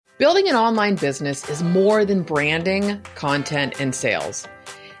Building an online business is more than branding, content, and sales.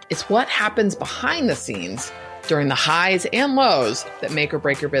 It's what happens behind the scenes during the highs and lows that make or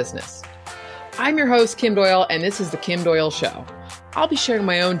break your business. I'm your host, Kim Doyle, and this is The Kim Doyle Show. I'll be sharing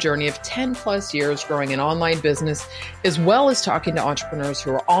my own journey of 10 plus years growing an online business, as well as talking to entrepreneurs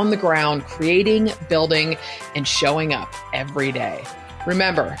who are on the ground, creating, building, and showing up every day.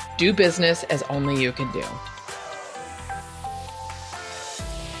 Remember, do business as only you can do.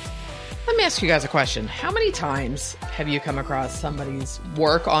 Let me ask you guys a question. How many times have you come across somebody's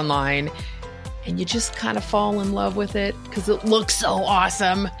work online and you just kind of fall in love with it because it looks so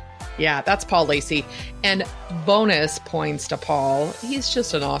awesome? Yeah, that's Paul Lacey. And bonus points to Paul. He's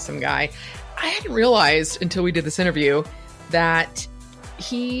just an awesome guy. I hadn't realized until we did this interview that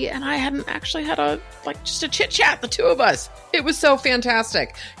he and I hadn't actually had just a chit chat, the two of us. It was so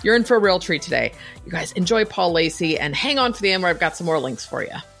fantastic. You're in for a real treat today. You guys enjoy Paul Lacey and hang on to the end where I've got some more links for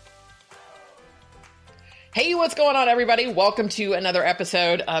you. Hey, what's going on, everybody? Welcome to another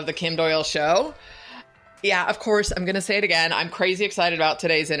episode of The Kim Doyle Show. Yeah, of course, I'm going to say it again. I'm crazy excited about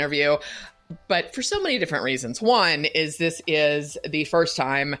today's interview, but for so many different reasons. One is this is the first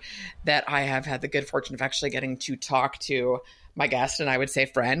time that I have had the good fortune of actually getting to talk to my guest, and I would say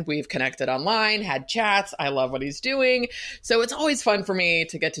friend. We've connected online, had chats. I love what he's doing. So it's always fun for me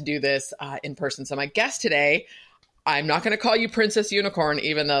to get to do this in person. So my guest today, I'm not going to call you Princess Unicorn,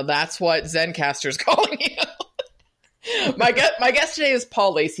 even though that's what Zencaster's calling you. My guest today is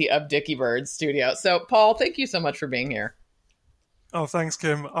Paul Lacey of Dickiebirds Studio. So, Paul, thank you so much for being here. Oh, thanks,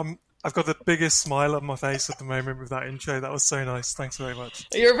 Kim. I've got the biggest smile on my face at the moment with that intro. That was so nice. Thanks very much.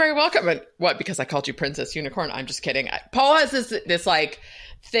 You're very welcome. And what? Because I called you Princess Unicorn? I'm just kidding. Paul has this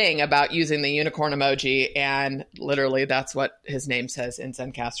thing about using the unicorn emoji, and literally that's what his name says in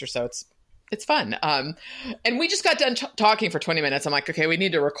Zencaster. So it's fun. And we just got done talking for 20 minutes. I'm like, okay, we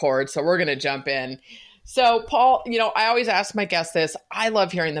need to record. So we're going to jump in. So Paul, I always ask my guests this. I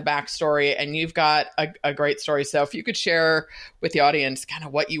love hearing the backstory, and you've got a great story. So if you could share with the audience kind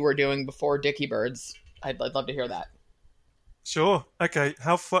of what you were doing before Dickiebirds, I'd love to hear that. Sure. Okay.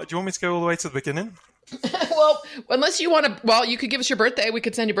 How far? Do you want me to go all the way to the beginning? Well, unless you want to, you could give us your birthday. We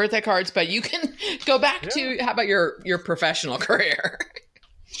could send you birthday cards, but you can go back to, how about your professional career?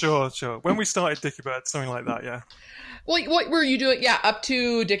 Sure. When we started Dickiebirds, something like that, yeah. Well, what were you doing? Yeah, up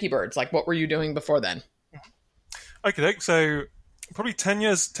to Dickiebirds. Like, what were you doing before then? Okay, so probably 10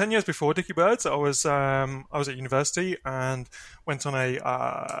 years before Dickiebirds, I was at university and went on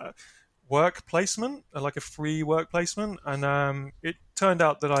a work placement, like a free work placement, and it turned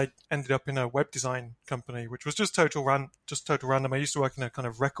out that I ended up in a web design company, which was just total random. I used to work in a kind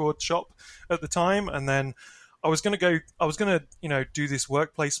of record shop at the time, and then I was going to do this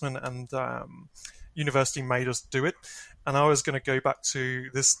work placement, and university made us do it. And I was going to go back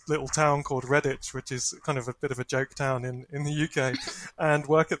to this little town called Redditch, which is kind of a bit of a joke town in the UK, and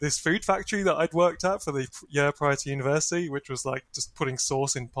work at this food factory that I'd worked at for the year prior to university, which was like just putting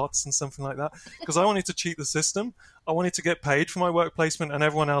sauce in pots and something like that. Because I wanted to cheat the system. I wanted to get paid for my work placement, and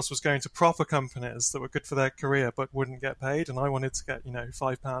everyone else was going to proper companies that were good for their career but wouldn't get paid. And I wanted to get,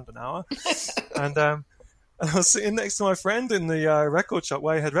 £5 an hour. And I was sitting next to my friend in the record shop,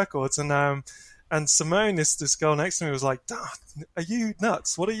 Wayhead Records, and Simone, this girl next to me, was like, "Are you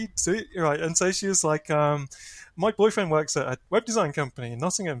nuts? What are you doing?" Right? And so she was like, "My boyfriend works at a web design company in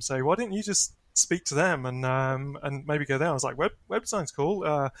Nottingham, so why didn't you just speak to them and maybe go there?" I was like, "Web design's cool.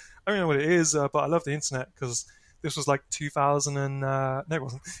 I don't know what it is, but I love the internet," because this was like 2000 and no, it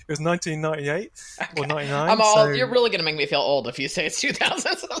wasn't. It was 1998 or 99. You're really gonna make me feel old if you say it's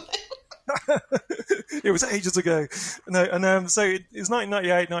 2000 something. It was ages ago. No, and so it was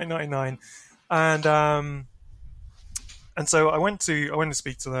 1998, 1999. And so I went to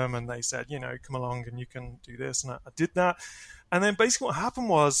speak to them, and they said, come along and you can do this. And I did that. And then basically what happened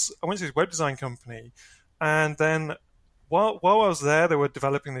was I went to this web design company, and then while I was there, they were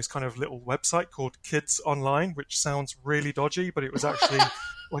developing this kind of little website called Kids Online, which sounds really dodgy, but it was actually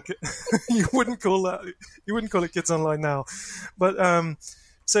you wouldn't call it Kids Online now. But,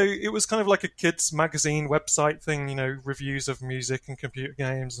 so it was kind of like a kids magazine website thing, reviews of music and computer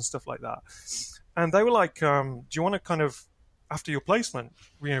games and stuff like that. And they were like, do you want to kind of, after your placement,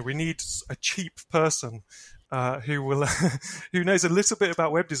 we need a cheap person who knows a little bit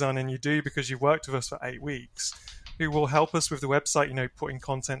about web design, and you do because you worked with us for 8 weeks, who will help us with the website, putting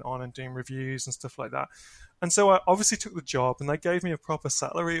content on and doing reviews and stuff like that. And so I obviously took the job, and they gave me a proper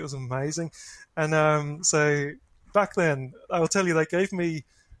salary. It was amazing. And so back then, I will tell you, they gave me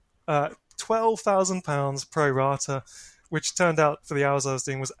 £12,000 pro rata, which turned out for the hours I was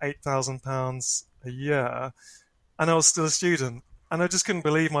doing was £8,000 a year, and I was still a student. And I just couldn't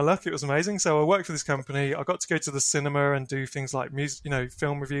believe my luck. It was amazing. So I worked for this company. I got to go to the cinema and do things like music,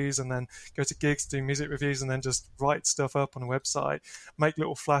 film reviews, and then go to gigs, do music reviews, and then just write stuff up on a website, make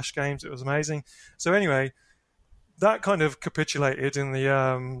little flash games. It was amazing. So anyway, that kind of capitulated in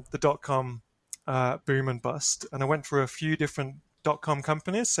the .com boom and bust, and I went through a few different .com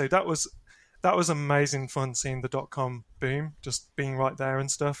companies. So that was amazing fun, seeing the .com boom, just being right there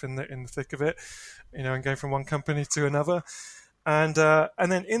and stuff in the thick of it, and going from one company to another. And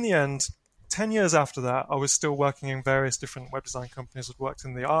then in the end, 10 years after that, I was still working in various different web design companies. I'd worked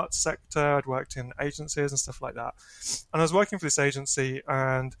in the arts sector, I'd worked in agencies and stuff like that. And I was working for this agency,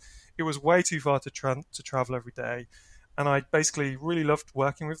 and it was way too far to travel every day. And I basically really loved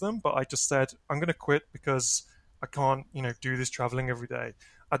working with them, but I just said, I'm going to quit because I can't, do this traveling every day.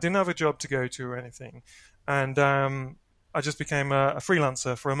 I didn't have a job to go to or anything. And I just became a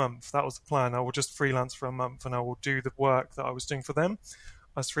freelancer for a month. That was the plan. I will just freelance for a month, and I will do the work that I was doing for them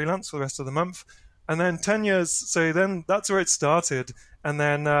as freelance for the rest of the month. And then 10 years, so then that's where it started. And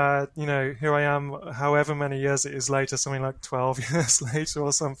then, here I am, however many years it is later, something like 12 years later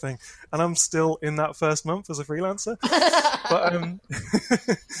or something. And I'm still in that first month as a freelancer. But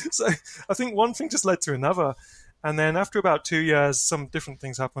so I think one thing just led to another. And then after about 2 years, some different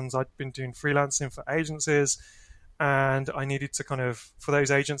things happened. I'd been doing freelancing for agencies, and I needed to for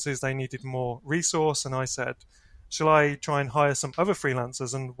those agencies, they needed more resource. And I said, shall I try and hire some other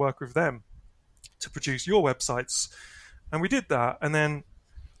freelancers and work with them to produce your websites? And we did that. And then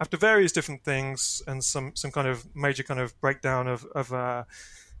after various different things and some kind of major kind of breakdown of a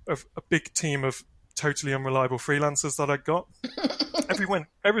big team of totally unreliable freelancers that I got,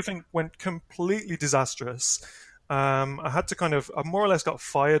 everything went completely disastrous. I had to I more or less got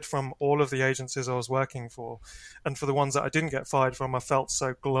fired from all of the agencies I was working for. And for the ones that I didn't get fired from, I felt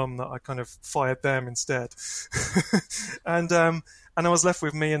so glum that I kind of fired them instead. And I was left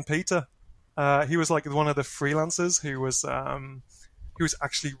with me and Peter. He was like one of the freelancers who was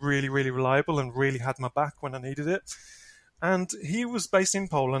actually really, really reliable and really had my back when I needed it. And he was based in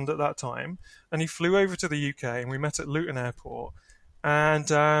Poland at that time, and he flew over to the UK, and we met at Luton Airport.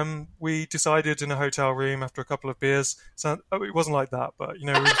 And we decided in a hotel room after a couple of beers. So it wasn't like that, but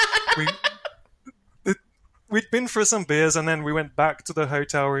we'd been for some beers, and then we went back to the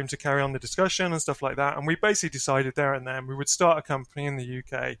hotel room to carry on the discussion and stuff like that. And we basically decided there and then we would start a company in the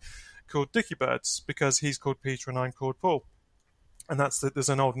UK called Dickiebirds, because he's called Peter and I'm called Paul. And there's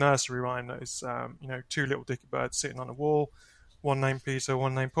an old nursery rhyme. There's two little Dickiebirds sitting on a wall, one named Peter,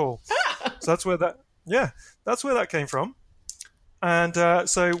 one named Paul. So that's where that came from. And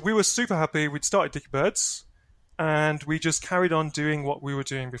so we were super happy. We'd started Dickiebirds, and we just carried on doing what we were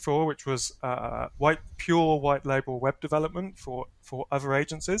doing before, which was pure white label web development for other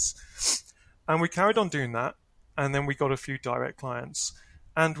agencies. And we carried on doing that, and then we got a few direct clients.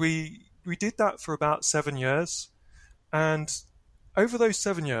 And we did that for about 7 years. And over those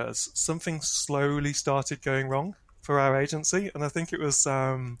 7 years, something slowly started going wrong for our agency. And I think it was...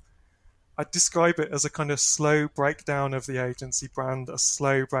 I'd describe it as a kind of slow breakdown of the agency brand, a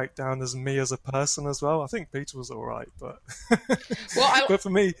slow breakdown as me as a person as well. I think Peter was all right, but but for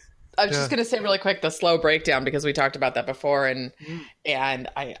me, I was just going to say really quick, the slow breakdown, because we talked about that before, and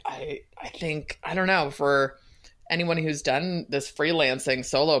I think, I don't know, for anyone who's done this freelancing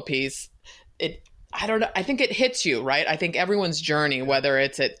solo piece, I don't know, I think it hits you, right? I think everyone's journey, whether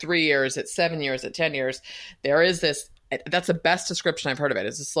it's at 3 years, at 7 years, at 10 years, there is this. That's the best description I've heard of it,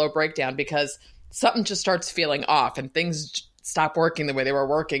 is a slow breakdown, because something just starts feeling off and things stop working the way they were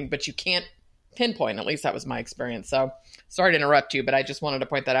working, but you can't pinpoint. At least that was my experience. So sorry to interrupt you, but I just wanted to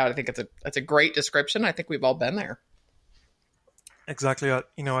point that out. I think it's a great description. I think we've all been there. Exactly. I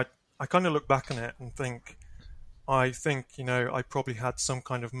kind of look back on it and think, I probably had some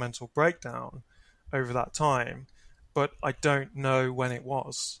kind of mental breakdown over that time, but I don't know when it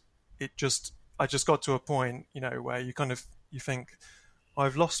was. I just got to a point, where you think,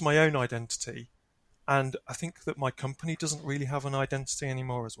 I've lost my own identity. And I think that my company doesn't really have an identity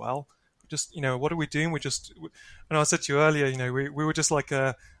anymore as well. Just, what are we doing? And I said to you earlier, we were just like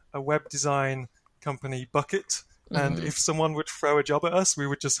a web design company bucket. And if someone would throw a job at us, we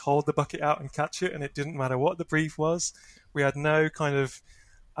would just hold the bucket out and catch it. And it didn't matter what the brief was. We had no kind of,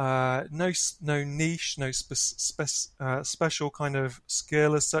 no niche, no special kind of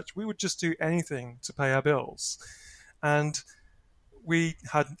skill as such. We would just do anything to pay our bills. And we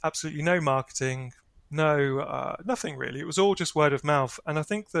had absolutely no marketing, nothing really. It was all just word of mouth. And I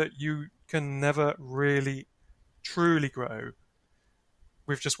think that you can never really truly grow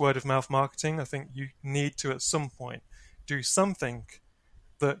with just word of mouth marketing. I think you need to, at some point, do something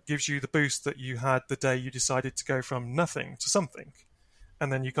that gives you the boost that you had the day you decided to go from nothing to something.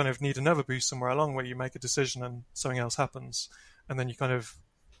 And then you kind of need another boost somewhere along where you make a decision and something else happens. And then you kind of,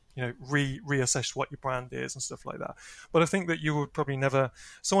 reassess what your brand is and stuff like that. But I think that you would probably never...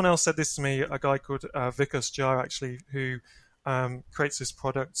 Someone else said this to me, a guy called Vikas Jar, actually, who creates this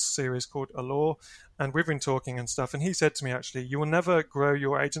product series called Allure. And we've been talking and stuff. And he said to me, actually, you will never grow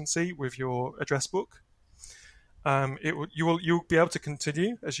your agency with your address book. You'll be able to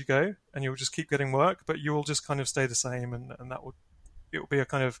continue as you go, and you'll just keep getting work, but you will just kind of stay the same, and it will be a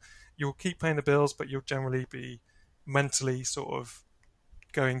kind of, you'll keep paying the bills, but you'll generally be mentally sort of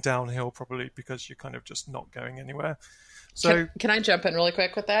going downhill probably because you're kind of just not going anywhere. So can I jump in really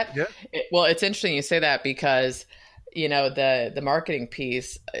quick with that? Yeah. Well, it's interesting you say that because, the marketing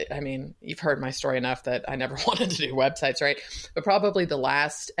piece, I mean, you've heard my story enough that I never wanted to do websites, right? But probably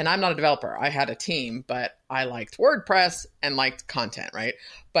and I'm not a developer. I had a team, but I liked WordPress and liked content, right?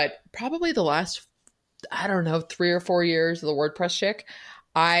 But probably the last, I don't know, 3 or 4 years of the WordPress chick,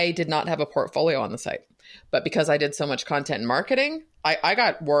 I did not have a portfolio on the site. But because I did so much content and marketing, I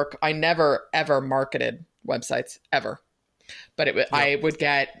got work. I never, ever marketed websites, ever. But I would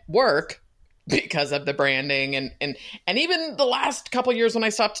get work because of the branding. And even the last couple of years when I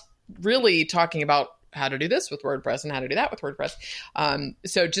stopped really talking about how to do this with WordPress and how to do that with WordPress.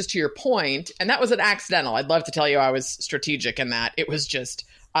 So just to your point, and that was an accidental. I'd love to tell you I was strategic in that. It was just,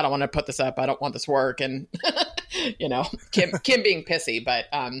 I don't want to put this up. I don't want this work. And, Kim being pissy. But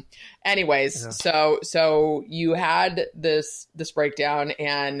anyways, yeah. So you had this breakdown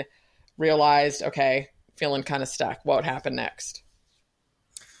and realized, okay, feeling kind of stuck. What happened next?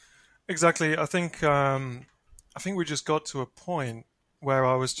 Exactly. I think we just got to a point where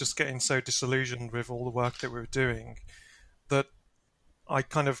I was just getting so disillusioned with all the work that we were doing that I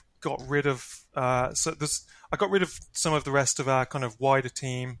kind of got rid of I got rid of some of the rest of our kind of wider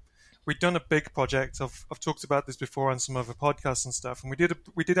team. We'd done a big project. I've talked about this before on some other podcasts and stuff. And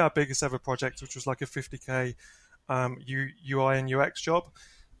we did our biggest ever project, which was like a 50K UI and UX job,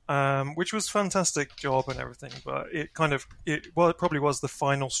 which was a fantastic job and everything. But it probably was the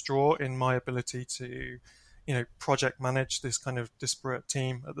final straw in my ability to, project manage this kind of disparate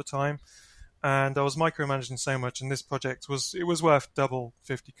team at the time. And I was micromanaging so much, and this project was worth double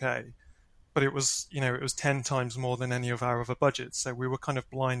 50K. But it was 10 times more than any of our other budgets. So we were kind of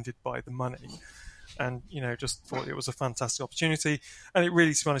blinded by the money and, just thought it was a fantastic opportunity. And it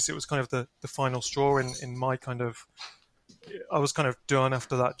really, to be honest, it was kind of the final straw in my kind of, I was kind of done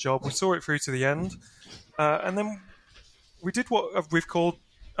after that job. We saw it through to the end. And then we did what we've called,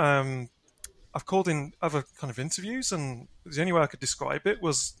 I've called in other kind of interviews, and the only way I could describe it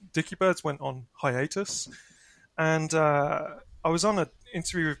was Dickiebirds went on hiatus. And I was on an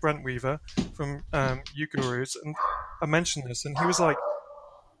interview with Brent Weaver from Gurus, and I mentioned this, and he was like,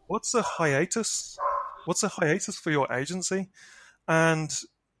 "What's a hiatus? What's a hiatus for your agency?" And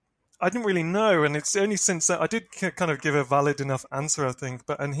I didn't really know, and it's only since that I did kind of give a valid enough answer, I think.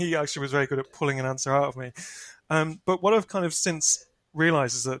 And he actually was very good at pulling an answer out of me. But what I've kind of since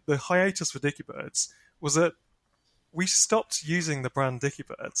realized is that the hiatus for Dickiebirds was that we stopped using the brand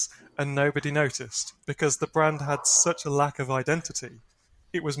Dickiebirds and nobody noticed because the brand had such a lack of identity.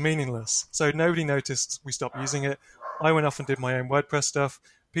 It was meaningless. So nobody noticed we stopped using it. I went off and did my own WordPress stuff.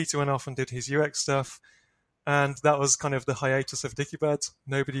 Peter went off and did his UX stuff. And that was kind of the hiatus of Dickiebirds.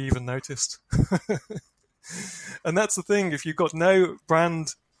 Nobody even noticed. And that's the thing. If you've got no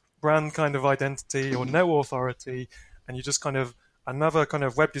brand kind of identity or no authority, and you just kind of another kind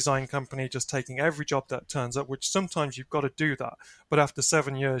of web design company just taking every job that turns up, which sometimes you've got to do that, but after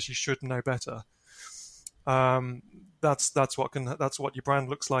 7 years you should know better. That's what your brand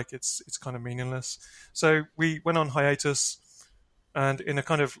looks like. It's kind of meaningless. So we went on hiatus, and in a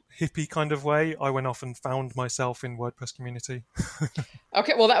kind of hippie kind of way, I went off and found myself in WordPress community.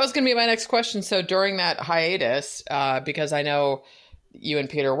 Okay, well, that was going to be my next question. So during that hiatus, because I know you and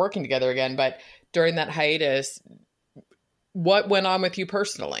Peter are working together again, but during that hiatus, what went on with you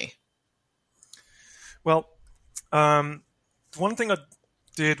personally? Well, one thing I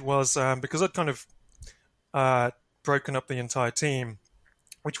did was because I'd kind of broken up the entire team,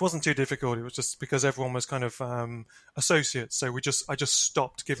 which wasn't too difficult. It was just because everyone was kind of associates. So I just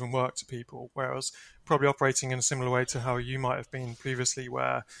stopped giving work to people, where I was probably operating in a similar way to how you might have been previously,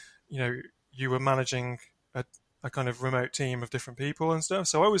 where you were managing a kind of remote team of different people and stuff.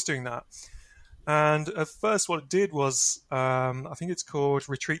 So I was doing that. And at first, what it did was, I think it's called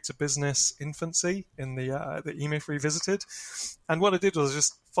Retreat to Business Infancy in the E-Myth Revisited. And what I did was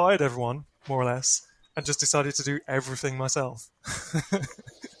just fired everyone, more or less, and just decided to do everything myself.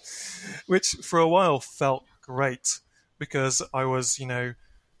 Which for a while felt great because I was,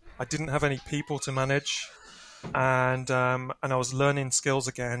 I didn't have any people to manage, and I was learning skills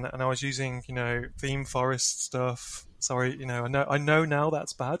again, and I was using, theme forest stuff. Sorry, I know now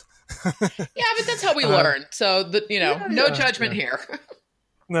that's bad. Yeah, but that's how we learn. So no judgment here.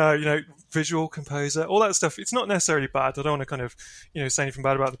 No, Visual Composer, all that stuff. It's not necessarily bad. I don't want to kind of, say anything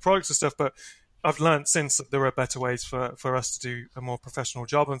bad about the products and stuff, but I've learned since that there are better ways for us to do a more professional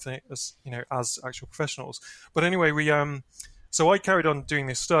job and things, as actual professionals. But anyway, so I carried on doing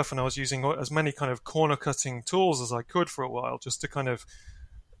this stuff, and I was using as many kind of corner cutting tools as I could for a while, just to kind of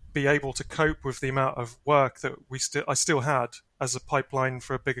be able to cope with the amount of work that I still had as a pipeline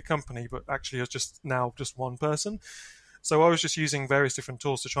for a bigger company, but actually as just one person. So I was just using various different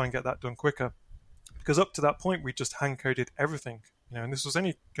tools to try and get that done quicker. Because up to that point, we just hand-coded everything. And this was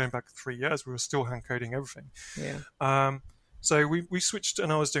only going back 3 years. We were still hand-coding everything. Yeah. So we switched,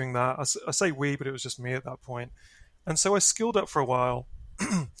 and I was doing that. I say we, but it was just me at that point. And so I skilled up for a while.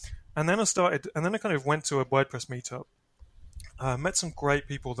 and then I kind of went to a WordPress meetup. Met some great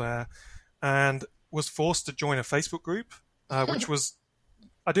people there, and was forced to join a Facebook group, which was...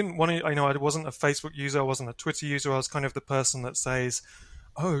 I didn't want to, I wasn't a Facebook user, I wasn't a Twitter user. I was kind of the person that says,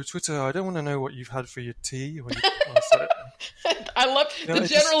 "Oh, Twitter, I don't want to know what you've had for your tea." I love the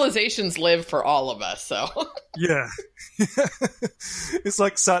generalizations live for all of us. So yeah, it's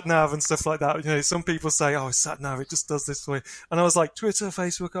like sat nav and stuff like that. Some people say, "Oh, sat nav, it just does this way," and I was like, Twitter,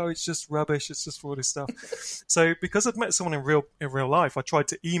 Facebook, oh, it's just rubbish. It's just for all this stuff. So because I'd met someone in real life, I tried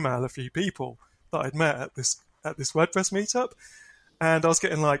to email a few people that I'd met at this WordPress meetup. And I was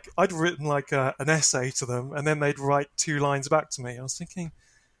getting I'd written an essay to them, and then they'd write 2 lines back to me. I was thinking,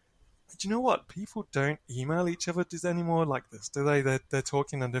 do you know what? People don't email each other anymore like this, do they? They're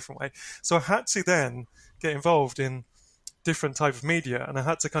talking in a different way. So I had to then get involved in different type of media, and I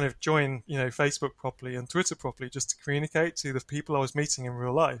had to kind of join, Facebook properly and Twitter properly just to communicate to the people I was meeting in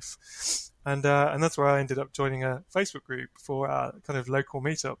real life. And that's where I ended up joining a Facebook group for a kind of local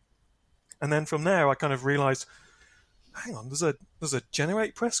meetup. And then from there, I kind of realized, hang on, there's a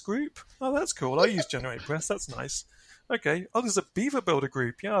GeneratePress group? Oh, that's cool. I use GeneratePress. That's nice. Okay. Oh, there's a Beaver Builder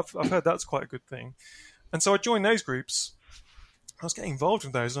group. Yeah, I've heard that's quite a good thing. And so I joined those groups. I was getting involved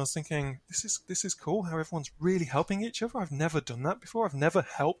in those, and I was thinking, this is cool how everyone's really helping each other. I've never done that before. I've never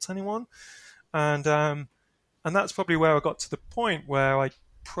helped anyone. And that's probably where I got to the point where I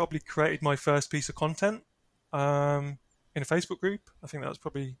probably created my first piece of content in a Facebook group. I think that was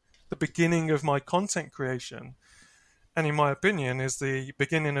probably the beginning of my content creation. And in my opinion, is the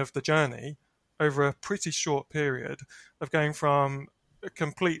beginning of the journey over a pretty short period of going from a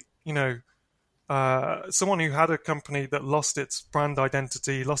complete, someone who had a company that lost its brand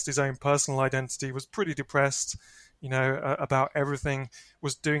identity, lost his own personal identity, was pretty depressed, about everything,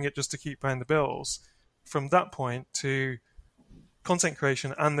 was doing it just to keep paying the bills. From that point to content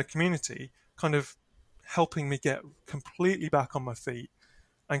creation and the community kind of helping me get completely back on my feet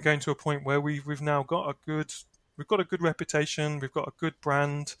and going to a point where we've now got a good reputation, we've got a good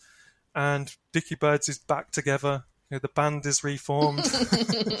brand, and Dickiebirds is back together. The band is reformed,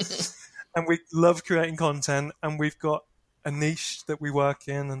 and we love creating content, and we've got a niche that we work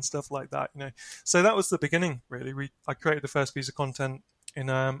in and stuff like that. So that was the beginning, really. I created the first piece of content in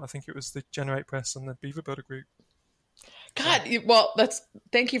I think it was the GeneratePress and the Beaver Builder group. God, well,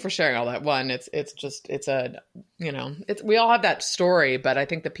 thank you for sharing all that. One, we all have that story, but I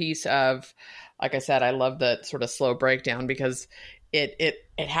think the piece of, like I said, I love the sort of slow breakdown because it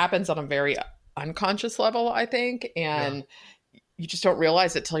happens on a very unconscious level, I think, and you just don't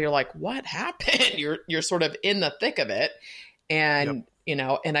realize it till you're like, what happened? You're sort of in the thick of it, and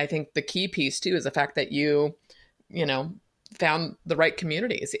and I think the key piece too is the fact that you found the right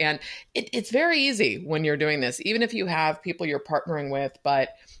communities. And it's very easy when you're doing this, even if you have people you're partnering with,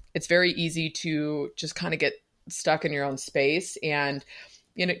 but it's very easy to just kind of get stuck in your own space. And,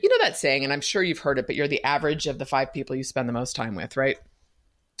 that saying, and I'm sure you've heard it, but you're the average of the 5 people you spend the most time with, right?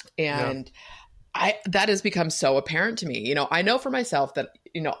 And that has become so apparent to me. I know for myself that,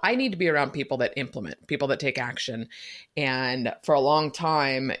 I need to be around people that implement, people that take action. And for a long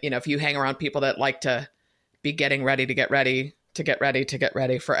time, if you hang around people that like to be getting ready to get ready to get ready to get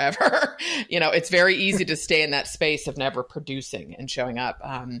ready forever, it's very easy to stay in that space of never producing and showing up.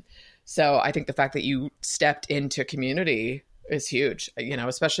 So I think the fact that you stepped into community is huge,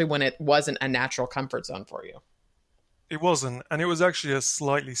 especially when it wasn't a natural comfort zone for you. It wasn't. And it was actually a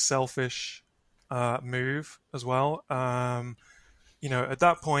slightly selfish move as well. At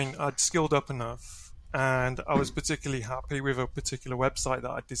that point, I'd skilled up enough, and I was particularly happy with a particular website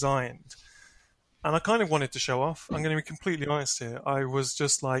that I'd designed. And I kind of wanted to show off. I'm going to be completely honest here. I was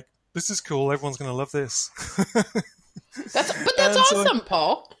just like, this is cool. Everyone's going to love this. That's awesome,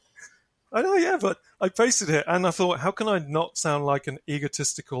 Paul. I know, yeah, but I posted it and I thought, how can I not sound like an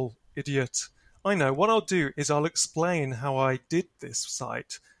egotistical idiot? I know what I'll do is I'll explain how I did this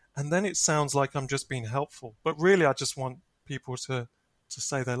site, and then it sounds like I'm just being helpful. But really, I just want people to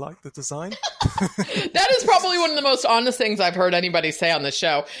say they like the design. That is probably one of the most honest things I've heard anybody say on the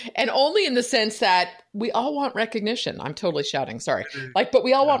show. And only in the sense that we all want recognition. I'm totally shouting, sorry. But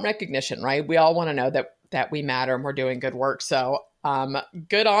we all want recognition, right? We all want to know that we matter and we're doing good work. So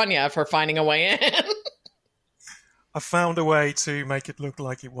good on you for finding a way in. I found a way to make it look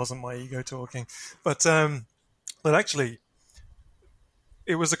like it wasn't my ego talking. But actually,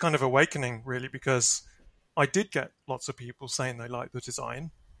 it was a kind of awakening, really, because I did get lots of people saying they liked the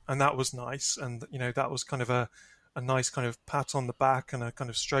design, and that was nice. And, that was kind of a nice kind of pat on the back and a kind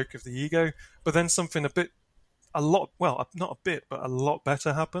of stroke of the ego. But then something a lot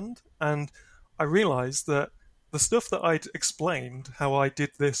better happened. And I realized that the stuff that I'd explained, how I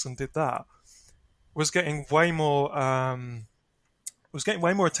did this and did that, was getting way more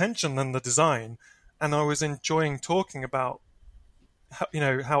attention than the design, and I was enjoying talking about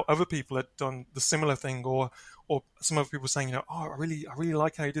how other people had done the similar thing, or some other people saying, oh, I really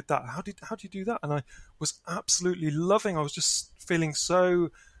like how you did that. How do you do that? And I was absolutely loving. I was just feeling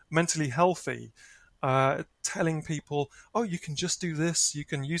so mentally healthy, telling people, oh, you can just do this, you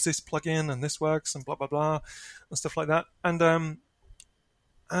can use this plugin, and this works, and blah blah blah, and stuff like that. And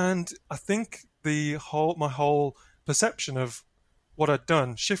I think my whole perception of what I'd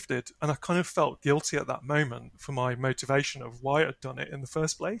done shifted, and I kind of felt guilty at that moment for my motivation of why I'd done it in the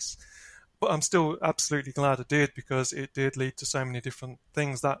first place. But I'm still absolutely glad I did, because it did lead to so many different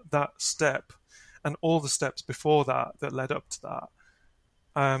things, that step and all the steps before that led up to that.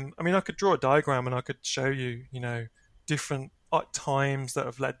 I could draw a diagram and I could show you, different times that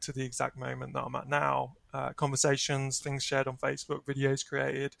have led to the exact moment that I'm at now. Conversations, things shared on Facebook, videos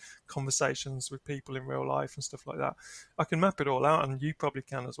created, conversations with people in real life and stuff like that. I can map it all out, and you probably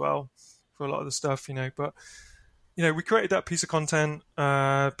can as well for a lot of the stuff, But, we created that piece of content.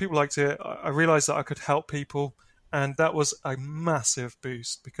 People liked it. I realized that I could help people, and that was a massive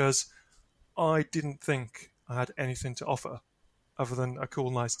boost, because I didn't think I had anything to offer other than a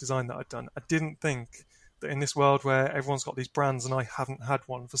cool, nice design that I'd done. I didn't think that in this world where everyone's got these brands and I hadn't had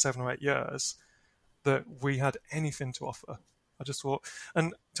one for 7 or 8 years, that we had anything to offer. I just thought,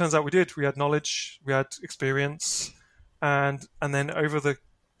 and it turns out we did. We had knowledge, we had experience, and then over the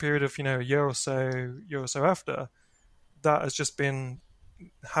period of a year or so after, that has just been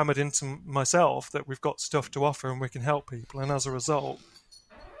hammered into myself that we've got stuff to offer and we can help people. And as a result,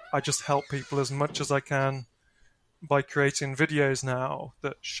 I just help people as much as I can by creating videos now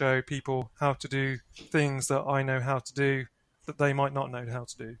that show people how to do things that I know how to do that they might not know how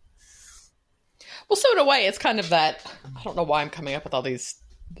to do. Well, so in a way, it's kind of that, I don't know why I'm coming up with all these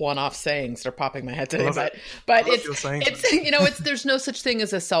one-off sayings that are popping in my head today, but it's there's no such thing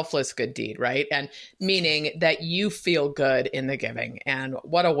as a selfless good deed, right? And meaning that you feel good in the giving, and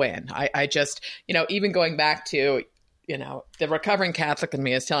what a win. I just, even going back to, the recovering Catholic in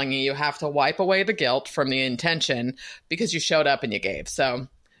me is telling you have to wipe away the guilt from the intention because you showed up and you gave. So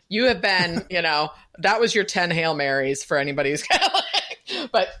you have been, that was your 10 Hail Marys for anybody who's Catholic.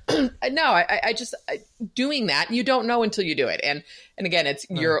 But no, I just doing that, you don't know until you do it. And again,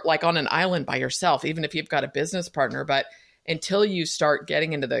 you're like on an island by yourself, even if you've got a business partner, but until you start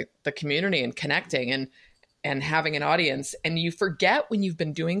getting into the community and connecting and having an audience, and you forget when you've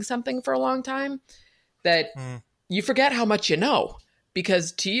been doing something for a long time that you forget how much you know,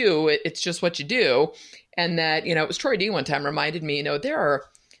 because to you, it's just what you do. And that, it was Troy D one time reminded me, there are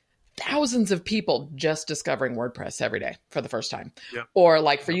thousands of people just discovering WordPress every day for the first time. Yeah. Or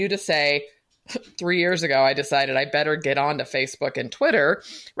like for you to say 3 years ago, I decided I better get onto Facebook and Twitter,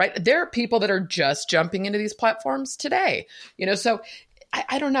 right? There are people that are just jumping into these platforms today, so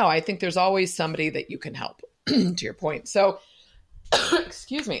I don't know. I think there's always somebody that you can help to your point. So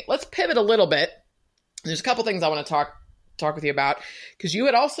excuse me, let's pivot a little bit. There's a couple things I want to talk with you about, because you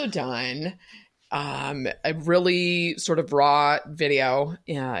had also done a really sort of raw video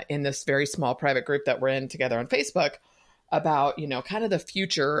in this very small private group that we're in together on Facebook about, kind of the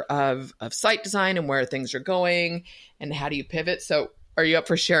future of site design and where things are going and how do you pivot. So are you up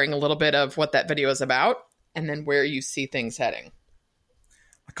for sharing a little bit of what that video is about and then where you see things heading?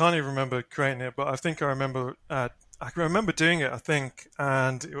 I can't even remember creating it, but I think I remember doing it, I think,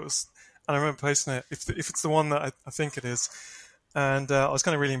 and I remember posting it, if it's the one that I think it is. And I was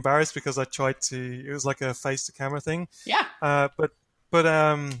kind of really embarrassed because I tried to. It was like a face-to-camera thing. Yeah. But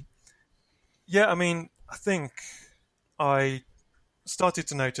yeah. I think I started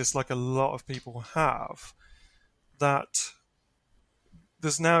to notice, like a lot of people have, that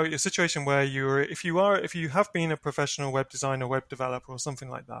there's now a situation where if you have been a professional web designer, web developer, or something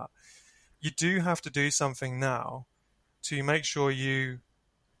like that, you do have to do something now to make sure you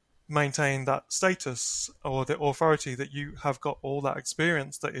maintain that status or the authority that you have got all that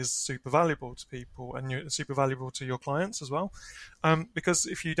experience that is super valuable to people, and you're super valuable to your clients as well. Because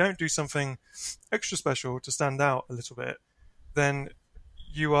if you don't do something extra special to stand out a little bit, then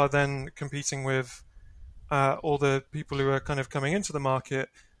you are then competing with all the people who are kind of coming into the market,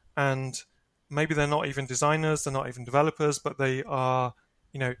 and maybe they're not even designers, they're not even developers, but they are,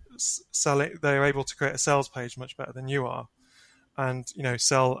 selling. They're able to create a sales page much better than you are, and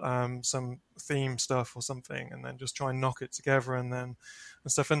sell some theme stuff or something, and then just try and knock it together and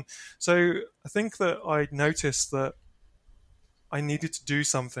stuff. And so I think that I noticed that I needed to do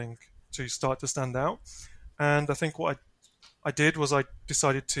something to start to stand out, and I think what I did was I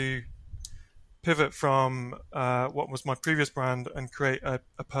decided to pivot from what was my previous brand and create a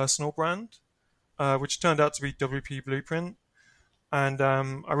personal brand, which turned out to be WP Blueprint. And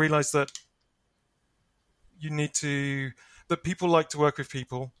I realized that that people like to work with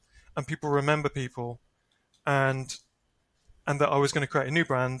people, and people remember people, and that I was going to create a new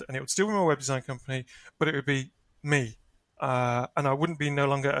brand, and it would still be my web design company, but it would be me. And I wouldn't be no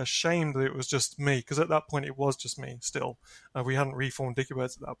longer ashamed that it was just me, because at that point it was just me still. We hadn't reformed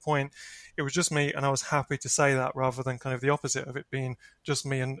Dickiebirds at that point. It was just me, and I was happy to say that rather than kind of the opposite of it being just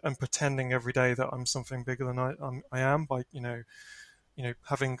me and pretending every day that I'm something bigger than I am by,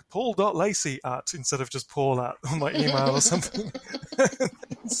 having Paul Lacey at instead of just Paul at on my email or something.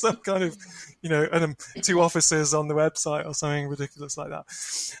 Some kind of, and 2 offices on the website or something ridiculous like that.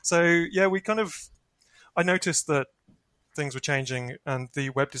 So, yeah, I noticed that things were changing, and the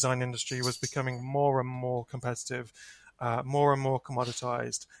web design industry was becoming more and more competitive, more and more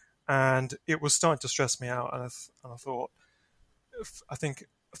commoditized, and it was starting to stress me out. And I thought, I think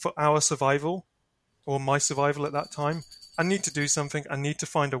for our survival, or my survival at that time, I need to do something. I need to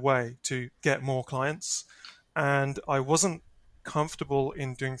find a way to get more clients, and I wasn't comfortable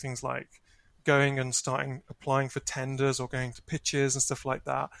in doing things like going and starting applying for tenders or going to pitches and stuff like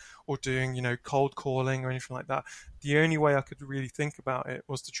that, or doing cold calling or anything like that. The only way I could really think about it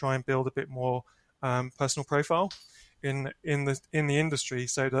was to try and build a bit more personal profile in the industry,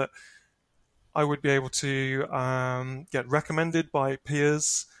 so that I would be able to get recommended by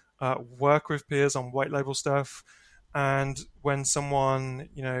peers, work with peers on white label stuff, and when someone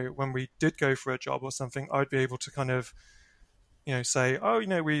when we did go for a job or something, I'd be able to kind of say, oh,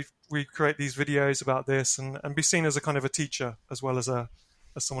 we create these videos about this, and be seen as a kind of a teacher as well as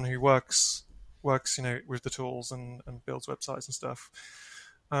someone who works with the tools and builds websites and stuff.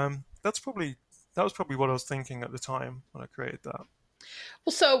 That was probably what I was thinking at the time when I created that.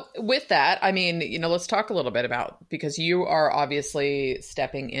 Well, so with that, I mean, let's talk a little bit about, because you are obviously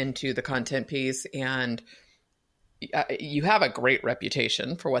stepping into the content piece, and you have a great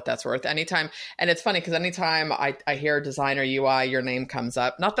reputation for what that's worth. Anytime, and it's funny because anytime I hear designer UI, your name comes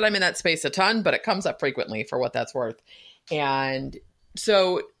up. Not that I'm in that space a ton, but it comes up frequently for what that's worth. And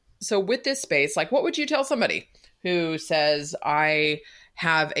so with this space, like, what would you tell somebody who says, I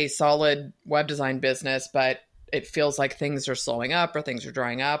have a solid web design business, but it feels like things are slowing up or things are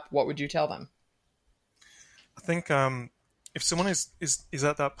drying up? What would you tell them? I think if someone is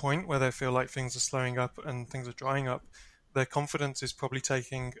at that point where they feel like things are slowing up and things are drying up, their confidence is probably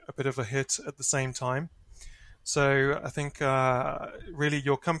taking a bit of a hit at the same time. So I think really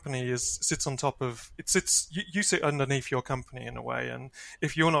your company sits on top of it. You sit underneath your company in a way, and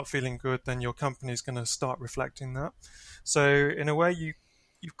if you're not feeling good, then your company is going to start reflecting that. So in a way,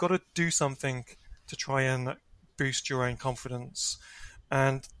 you've got to do something to try and boost your own confidence,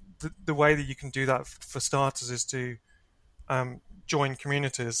 and the way that you can do that for starters is to join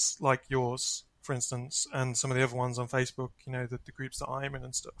communities like yours, for instance, and some of the other ones on Facebook, the groups that I'm in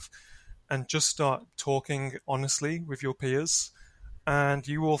and stuff, and just start talking honestly with your peers. And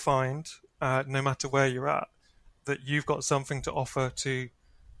you will find, no matter where you're at, that you've got something to offer to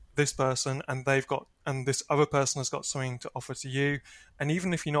this person, and this other person has got something to offer to you. And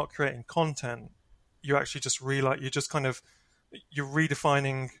even if you're not creating content, you actually just realize you're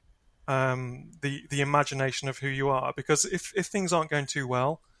redefining the imagination of who you are. Because if things aren't going too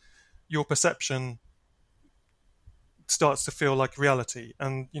well, your perception starts to feel like reality,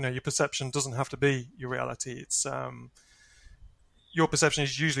 and your perception doesn't have to be your reality. It's your perception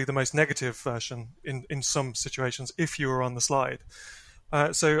is usually the most negative version in some situations if you are on the slide.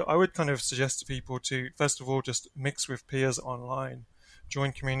 So I would kind of suggest to people to, first of all, just mix with peers online,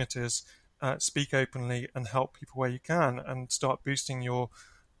 join communities, speak openly, and help people where you can, and start boosting your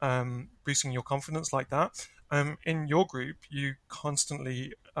confidence like that. in your group, you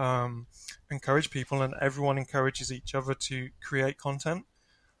constantly encourage people, and everyone encourages each other to create content.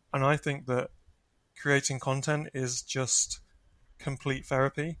 And I think that creating content is just complete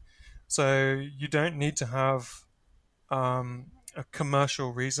therapy. So you don't need to have a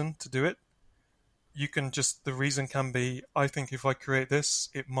commercial reason to do it. You can just, the reason can be, I think if I create this,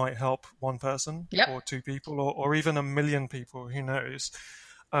 it might help one person Yep. or two people or even a million people, who knows.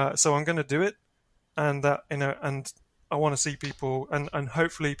 So I'm going to do it, and that, and I want to see people, and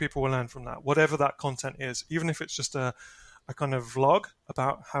hopefully people will learn from that, whatever that content is, even if it's just a kind of vlog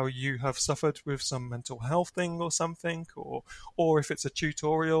about how you have suffered with some mental health thing or something, or if it's a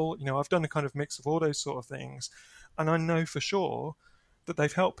tutorial. I've done a kind of mix of all those sort of things, and I know for sure that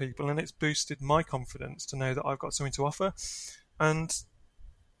they've helped people, and it's boosted my confidence to know that I've got something to offer. And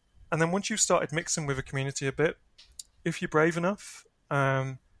then once you've started mixing with a community a bit, if you're brave enough,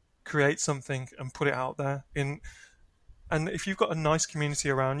 create something and put it out there. And if you've got a nice community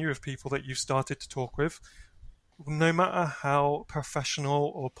around you of people that you've started to talk with, no matter how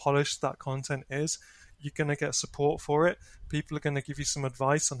professional or polished that content is, you're going to get support for it. People are going to give you some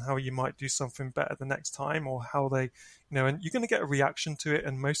advice on how you might do something better the next time, or how they, and you're going to get a reaction to it.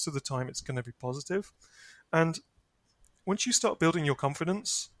 And most of the time it's going to be positive. And once you start building your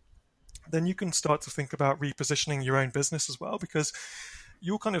confidence, then you can start to think about repositioning your own business as well, because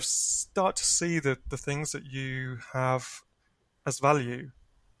you'll kind of start to see the things that you have as value.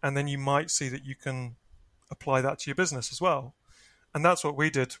 And then you might see that you can apply that to your business as well. And that's what we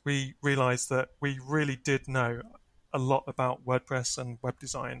did. We realized that we really did know a lot about WordPress and web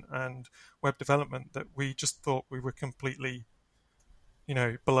design and web development, that we just thought we were completely,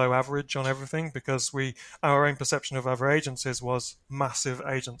 below average on everything, because our own perception of other agencies was massive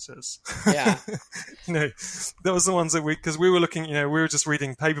agencies. Yeah. That was the ones that because we were looking, we were just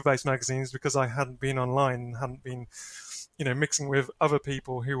reading paper-based magazines, because I hadn't been online and hadn't been, mixing with other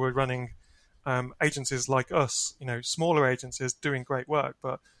people who were running agencies like us, smaller agencies doing great work,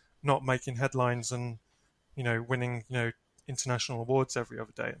 but not making headlines and, winning, international awards every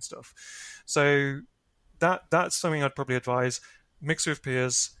other day and stuff. So that's something I'd probably advise. Mix with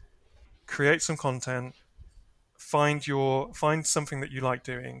peers, create some content, find something that you like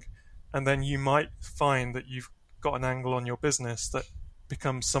doing, and then you might find that you've got an angle on your business that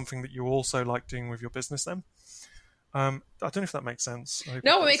becomes something that you also like doing with your business then. I don't know if that makes sense.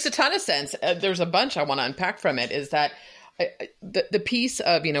 No, it makes a ton of sense. There's a bunch I want to unpack from it. Is that the piece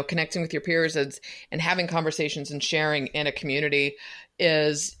of, connecting with your peers and having conversations and sharing in a community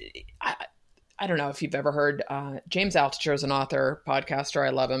is, I don't know if you've ever heard, James Altucher is an author, podcaster. I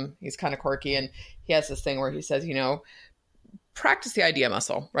love him. He's kind of quirky. And he has this thing where he says, practice the idea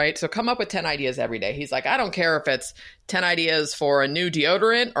muscle, right? So come up with 10 ideas every day. He's like, I don't care if it's 10 ideas for a new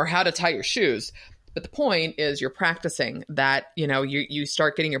deodorant or how to tie your shoes. But the point is you're practicing that, you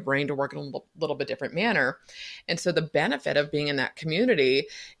start getting your brain to work in a little bit different manner. And so the benefit of being in that community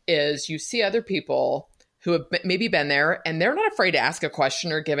is you see other people who have maybe been there, and they're not afraid to ask a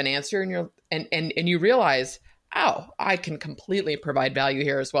question or give an answer. And you realize, oh, I can completely provide value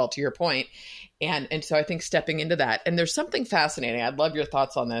here as well, to your point. And so I think stepping into that, and there's something fascinating. I'd love your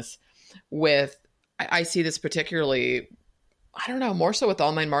thoughts on this I see this particularly, I don't know, more so with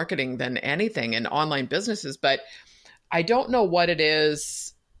online marketing than anything in online businesses, but I don't know what it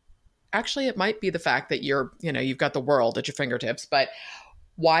is. Actually, it might be the fact that you've got the world at your fingertips, but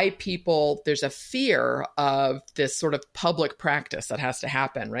why there's a fear of this sort of public practice that has to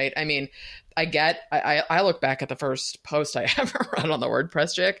happen, right? I mean, I look back at the first post I ever wrote on the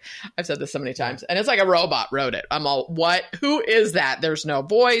WordPress chick. I've said this so many times, and it's like a robot wrote it. I'm all, what? Who is that? There's no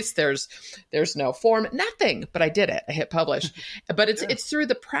voice. There's no form, nothing. But I did it. I hit publish. But it's through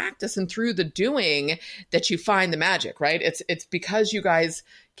the practice and through the doing that you find the magic, right? It's because you guys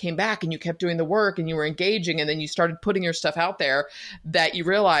came back and you kept doing the work and you were engaging, and then you started putting your stuff out there that you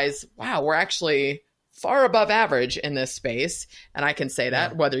realize, wow, we're actually far above average in this space. And I can say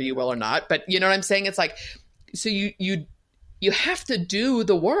that whether you will or not, but you know what I'm saying? It's like, so you have to do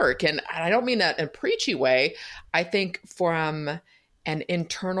the work. And I don't mean that in a preachy way. I think from an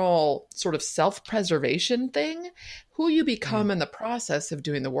internal sort of self-preservation thing, who you become in the process of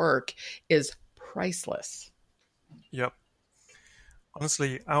doing the work is priceless. Yep.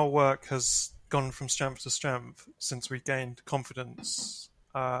 Honestly, our work has gone from strength to strength since we gained confidence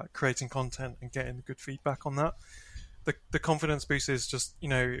creating content and getting good feedback on that. The confidence boost is just, you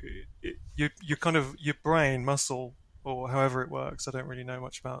kind of, your brain muscle, or however it works, I don't really know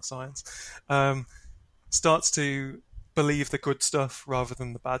much about science, starts to believe the good stuff rather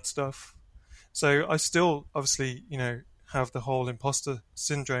than the bad stuff. So I still obviously, have the whole imposter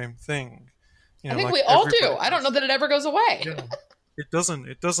syndrome thing, I think we all do. I don't know that it ever goes away. Yeah, it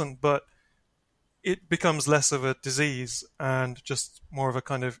doesn't, but it becomes less of a disease and just more of a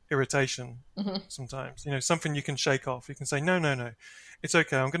kind of irritation sometimes. Something you can shake off. You can say, no, it's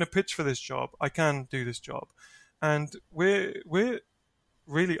okay. I'm going to pitch for this job. I can do this job. And we're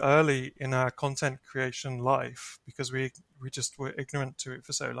really early in our content creation life because we just were ignorant to it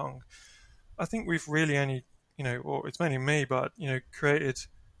for so long. I think we've really only, or it's mainly me, but, created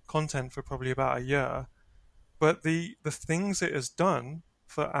content for probably about a year. But the things it has done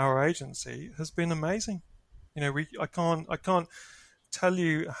for our agency has been amazing. I can't tell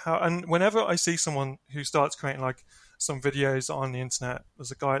you how. And whenever I see someone who starts creating like some videos on the internet,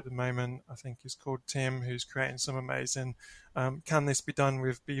 there's a guy at the moment, I think he's called Tim, who's creating some amazing can this be done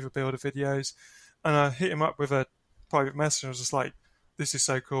with Beaver Builder videos? And I hit him up with a private message. I was just like, this is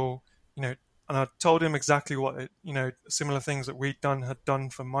so cool, and I told him exactly what similar things that had done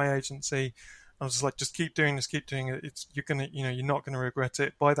for my agency. I was just like, just keep doing this, keep doing it. You're not gonna regret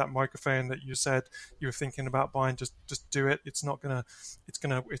it. Buy that microphone that you said you were thinking about buying. Just do it. It's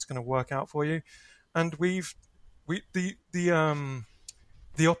gonna work out for you. And the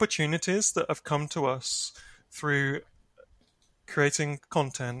opportunities that have come to us through creating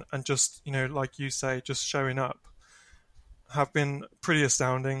content and just like you say, just showing up, have been pretty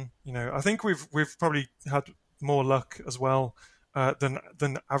astounding. I think we've probably had more luck as well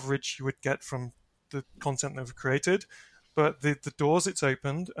than average you would get from the content that we've created, but the doors it's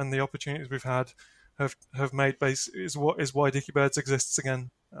opened and the opportunities we've had have made is why Dickiebirds exists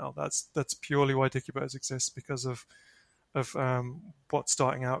again. Now, that's purely why Dickiebirds exists, because of what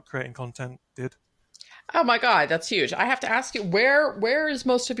starting out creating content did. Oh my God, that's huge. I have to ask you, where is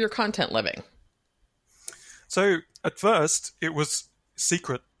most of your content living? So at first it was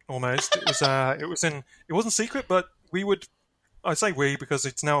secret almost. It wasn't secret, but I say we because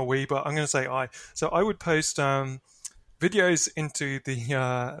it's now a we, but I'm going to say I. So I would post videos into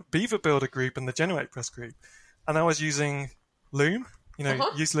the Beaver Builder group and the GeneratePress group, and I was using Loom.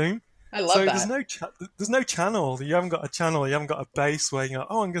 Use Loom. I love that. There's no channel. You haven't got a channel. You haven't got a base where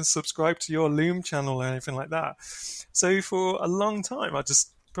I'm going to subscribe to your Loom channel or anything like that. So for a long time, I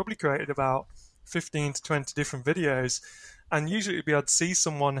just probably created about 15 to 20 different videos, and usually I'd see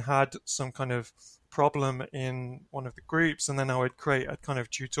someone had some kind of problem in one of the groups, and then I would create a kind of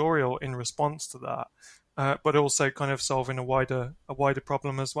tutorial in response to that, but also kind of solving a wider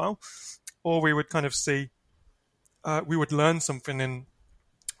problem as well. Or we would kind of see, we would learn something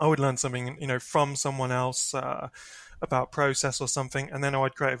I would learn something, from someone else about process or something, and then I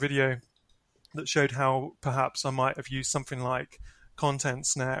would create a video that showed how perhaps I might have used something like Content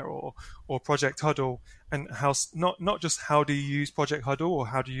Snare or Project Huddle, and how not just how do you use Project Huddle or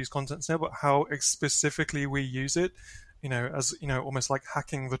how do you use Content Snare, but how specifically we use it, as almost like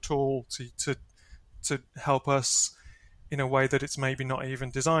hacking the tool to help us in a way that it's maybe not even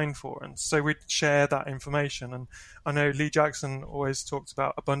designed for. And so we'd share that information. And I know Lee Jackson always talked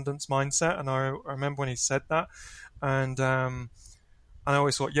about abundance mindset, and I remember when he said that, and I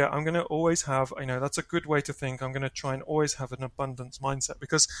always thought, yeah, I'm going to always have, that's a good way to think. I'm going to try and always have an abundance mindset,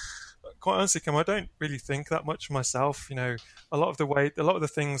 because quite honestly, Kim, I don't really think that much myself. A lot of the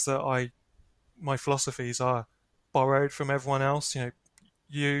things that my philosophies are borrowed from everyone else.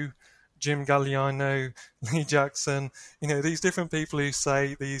 You, Jim Galliano, Lee Jackson, these different people who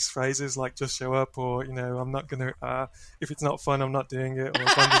say these phrases like just show up, or, I'm not going to, if it's not fun, I'm not doing it, or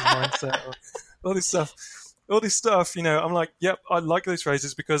abundance mindset, or all this stuff, I'm like, yep, I like those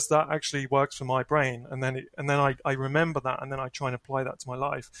phrases because that actually works for my brain. And then I remember that, and then I try and apply that to my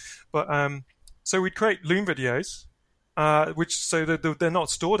life. But, so we'd create Loom videos, they're not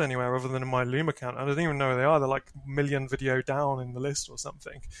stored anywhere other than in my Loom account. I don't even know where they are. They're like a million video down in the list or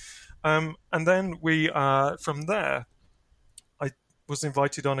something. And then from there, I was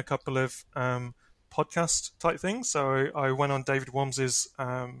invited on a couple of podcast type things. So I went on David Worms's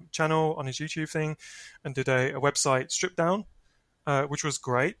channel on his YouTube thing and did a website strip down, which was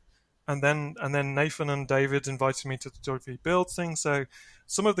great. And then Nathan and David invited me to the WP Build thing. So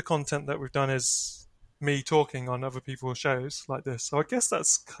some of the content that we've done is me talking on other people's shows like this. So I guess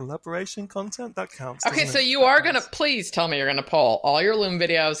that's collaboration content. That counts. Okay, so you are going to, please tell me you're going to pull all your Loom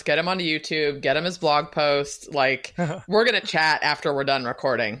videos, get them onto YouTube, get them as blog posts. Like, we're going to chat after we're done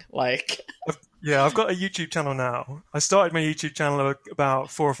recording. Like, yeah, I've got a YouTube channel now. I started my YouTube channel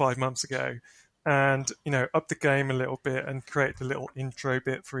about 4 or 5 months ago, and upped the game a little bit and created a little intro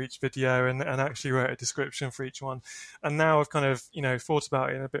bit for each video, and actually wrote a description for each one. And now I've kind of thought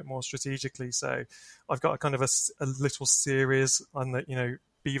about it a bit more strategically. So I've got a kind of a little series on the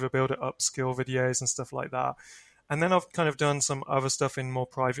Beaver Builder upskill videos and stuff like that. And then I've kind of done some other stuff in more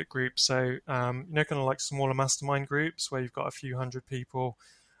private groups. So, kind of like smaller mastermind groups where you've got a few hundred people,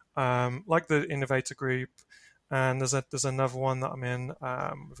 like the Innovator group. And there's another one that I'm in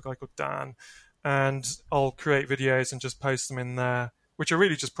with a guy called Dan. And I'll create videos and just post them in there, which are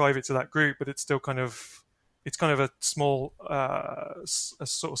really just private to that group, but it's still kind of a small, a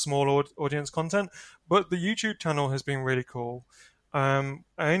sort of small audience content. But the YouTube channel has been really cool. I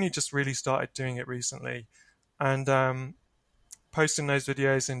only just really started doing it recently. And posting those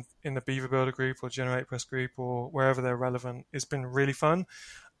videos in the Beaver Builder group or GeneratePress group or wherever they're relevant has been really fun.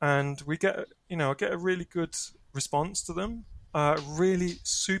 And we get, I get a really good response to them, really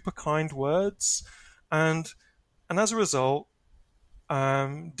super kind words. And as a result,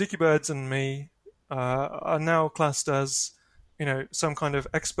 Dickiebirds and me are now classed as, some kind of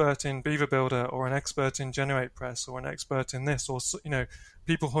expert in Beaver Builder or an expert in GeneratePress or an expert in this, or,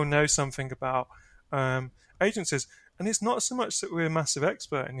 people who know something about agencies. And it's not so much that we're a massive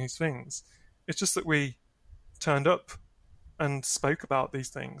expert in these things. It's just that we turned up and spoke about these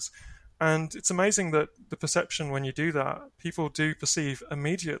things. And it's amazing that the perception when you do that, people do perceive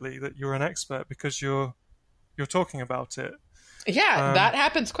immediately that you're an expert because you're talking about it. Yeah, that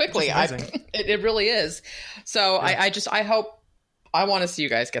happens quickly. It really is. So yeah. I want to see you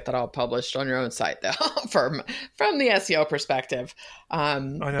guys get that all published on your own site, though, from the SEO perspective. I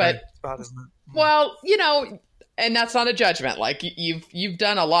know, but it's bad, isn't it? Well, and that's not a judgment. Like you've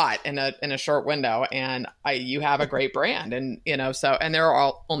done a lot in a short window, and you have a great brand, and and there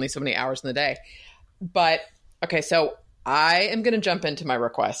are only so many hours in the day. But okay, so I am going to jump into my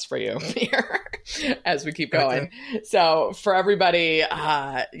request for you here as we keep going. Okay. So for everybody,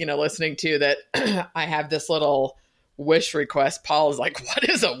 listening to that, I have this little wish request. Paul is like, what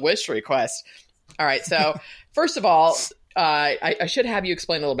is a wish request? All right. So first of all, I should have you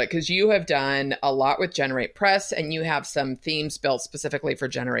explain a little bit, because you have done a lot with GeneratePress and you have some themes built specifically for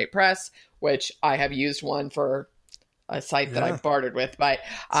GeneratePress, which I have used one for a site that I've bartered with. But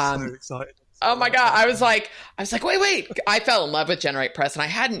so excited. Oh my God. I was like, wait. I fell in love with GeneratePress and I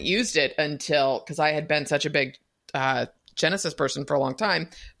hadn't used it because I had been such a big Genesis person for a long time,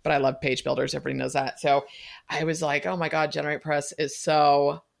 but I love page builders. Everybody knows that. So I was like, oh my God, GeneratePress is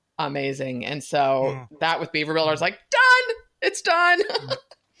so amazing. And so that with Beaver Builder, I was like, done. It's done.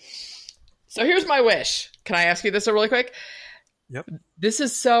 So here's my wish. Can I ask you this really quick? Yep. This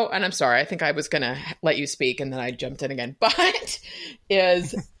is and I'm sorry, I think I was going to let you speak and then I jumped in again, but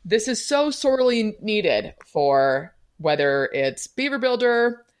this is so sorely needed for whether it's Beaver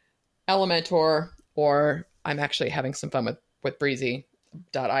Builder, Elementor, or I'm actually having some fun with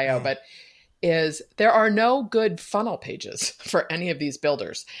Breezy.io, but there are no good funnel pages for any of these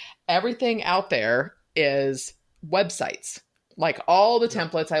builders. Everything out there is websites. Like all the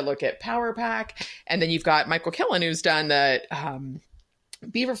templates, I look at Power Pack, and then you've got Michael Killen, who's done the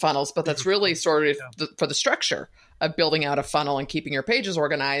Beaver funnels, but that's really sort of for the structure of building out a funnel and keeping your pages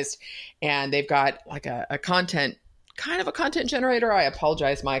organized. And they've got like a content generator. I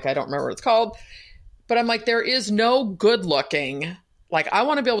apologize, Mike, I don't remember what it's called, but I'm like, there is no good looking. Like, I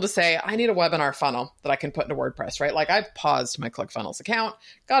want to be able to say, I need a webinar funnel that I can put into WordPress, right? Like, I've paused my ClickFunnels account.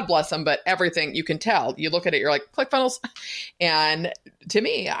 God bless them, but everything, you can tell. You look at it, you're like, ClickFunnels. And to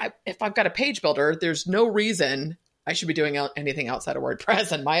me, if I've got a page builder, there's no reason I should be doing anything outside of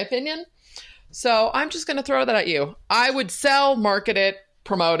WordPress, in my opinion. So I'm just going to throw that at you. I would sell, market it,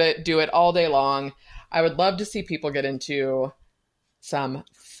 promote it, do it all day long. I would love to see people get into some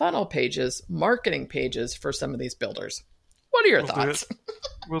funnel pages, marketing pages for some of these builders. What are your thoughts?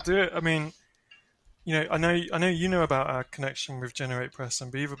 We'll do it. I mean, I know you know about our connection with GeneratePress and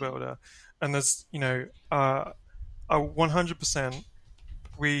Beaver Builder, and there's 100%.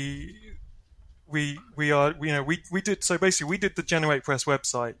 We did so basically we did the GeneratePress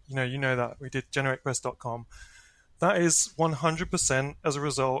website. You know that we did GeneratePress.com. That is 100% as a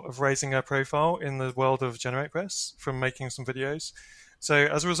result of raising our profile in the world of GeneratePress from making some videos. So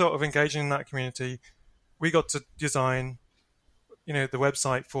as a result of engaging in that community, we got to design the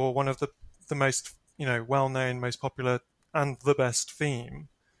website for one of the most well-known, most popular, and the best theme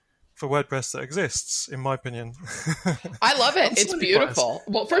for WordPress that exists, in my opinion. I love it. It's beautiful. Biased.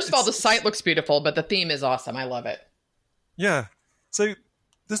 Well, first of all, the site looks beautiful, but the theme is awesome. I love it. Yeah. So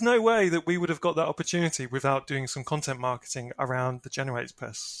there's no way that we would have got that opportunity without doing some content marketing around the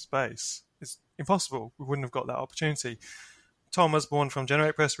GeneratePress space. It's impossible. We wouldn't have got that opportunity. Tom Osborne from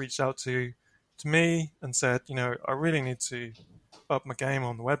GeneratePress reached out to me and said, I really need to up my game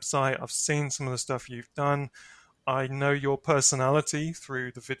on the website. I've seen some of the stuff you've done. I know your personality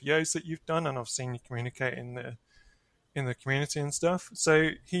through the videos that you've done, and I've seen you communicate in the community and stuff.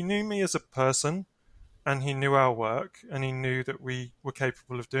 So he knew me as a person, and he knew our work, and he knew that we were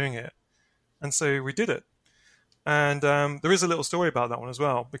capable of doing it. And so we did it. And there is a little story about that one as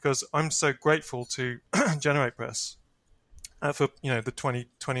well, because I'm so grateful to GeneratePress for the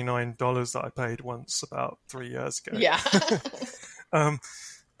 $29 that I paid once about 3 years ago. Yeah.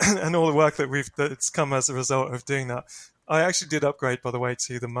 And all the work that's come as a result of doing that. I actually did upgrade, by the way,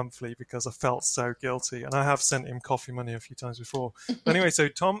 to the monthly because I felt so guilty, and I have sent him coffee money a few times before. But anyway, so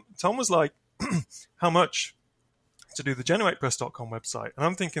Tom was like, "How much to do the GeneratePress.com website?" And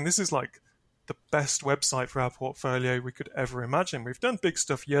I'm thinking, this is like the best website for our portfolio we could ever imagine. We've done big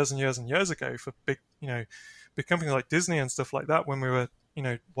stuff years and years and years ago for big companies like Disney and stuff like that when we were,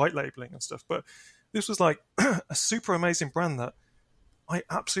 white labeling and stuff. But this was like a super amazing brand that I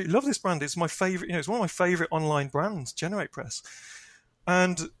absolutely love. This brand. It's my favorite. It's one of my favorite online brands, GeneratePress.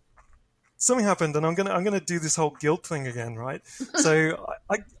 And something happened, and I'm gonna do this whole guilt thing again, right? So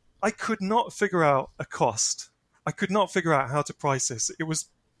I could not figure out a cost. I could not figure out how to price this. It was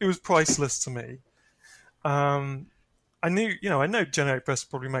priceless to me. I know GeneratePress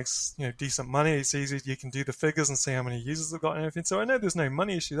probably makes decent money. It's easy. You can do the figures and see how many users they've got and everything. So I know there's no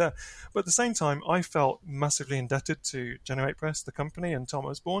money issue there. But at the same time, I felt massively indebted to GeneratePress, the company, and Tom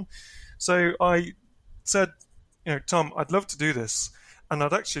Osborne. So I said, Tom, I'd love to do this, and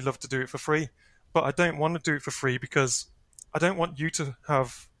I'd actually love to do it for free, but I don't want to do it for free because I don't want you to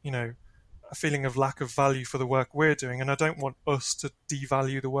have a feeling of lack of value for the work we're doing, and I don't want us to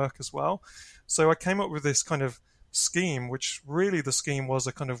devalue the work as well. So I came up with this kind of scheme, which really the scheme was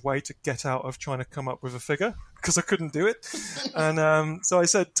a kind of way to get out of trying to come up with a figure because I couldn't do it. And so I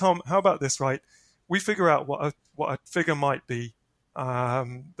said, Tom, how about this, right? We figure out what a figure might be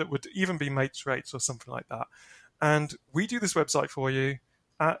that would even be mates rates or something like that. And we do this website for you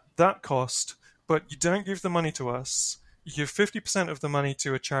at that cost, but you don't give the money to us. You give 50% of the money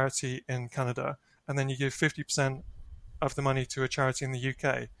to a charity in Canada, and then you give 50% of the money to a charity in the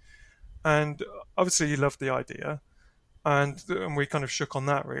UK. And obviously he loved the idea, and we kind of shook on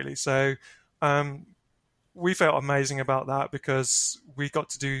that, really. So we felt amazing about that because we got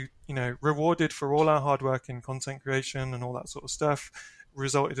to do, rewarded for all our hard work in content creation and all that sort of stuff,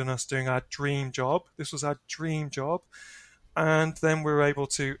 resulted in us doing our dream job. This was our dream job. And then we were able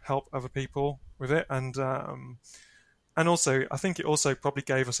to help other people with it. And also, I think it also probably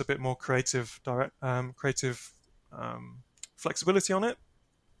gave us a bit more creative flexibility on it,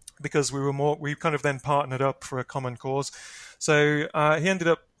 because we kind of then partnered up for a common cause. So he ended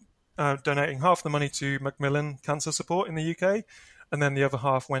up donating half the money to Macmillan Cancer Support in the UK, and then the other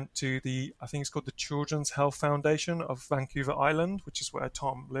half went to I think it's called the Children's Health Foundation of Vancouver Island, which is where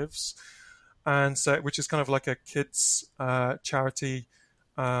Tom lives, and so which is kind of like a kids charity.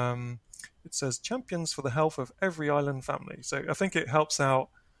 It says Champions for the Health of Every Island Family. So I think it helps out.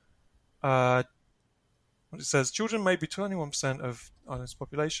 It says children may be 21% of Ireland's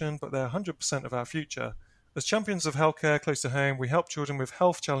population, but they're 100% of our future. As champions of healthcare close to home, we help children with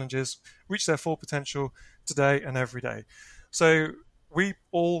health challenges reach their full potential today and every day. So we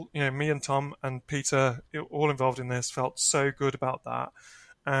all, me and Tom and Peter, all involved in this, felt so good about that.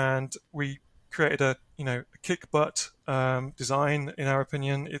 And we created a kick butt design, in our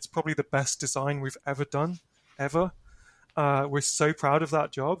opinion. It's probably the best design we've ever done, ever. We're so proud of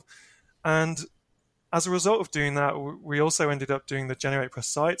that job. And as a result of doing that, we also ended up doing the GeneratePress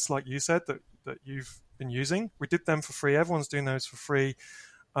sites, like you said, that you've been using. We did them for free. Everyone's doing those for free.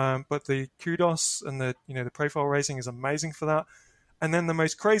 But the kudos and the profile raising is amazing for that. And then the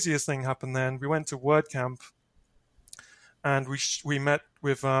most craziest thing happened then. We went to WordCamp, and we met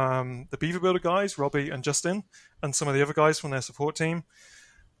with the Beaver Builder guys, Robbie and Justin, and some of the other guys from their support team.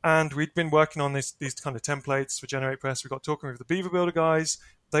 And we'd been working on these kind of templates for GeneratePress. We got talking with the Beaver Builder guys.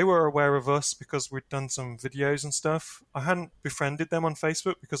 They were aware of us because we'd done some videos and stuff. I hadn't befriended them on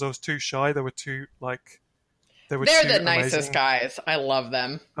Facebook because I was too shy. They're the nicest guys. I love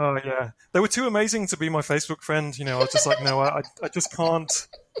them. Oh, yeah. They were too amazing to be my Facebook friend. I was just like, no, I just can't.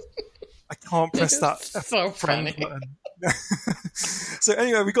 I can't press that so friend funny. button. So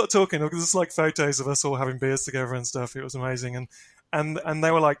anyway, we got talking. There's like photos of us all having beers together and stuff. It was amazing. And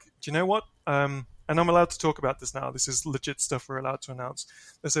they were like, do you know what? And I'm allowed to talk about this now. This is legit stuff we're allowed to announce.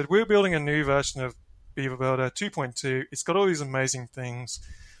 They said, we're building a new version of Beaver Builder 2.2. It's got all these amazing things.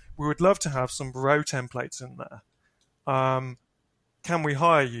 We would love to have some row templates in there. Can we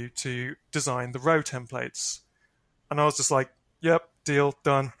hire you to design the row templates? And I was just like, yep, deal,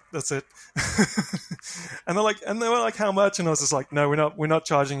 done. That's it. And they were like, how much? And I was just like, no, we're not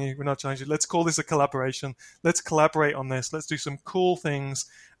charging you. We're not charging you. Let's call this a collaboration. Let's collaborate on this. Let's do some cool things.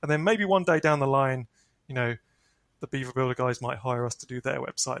 And then maybe one day down the line, the Beaver Builder guys might hire us to do their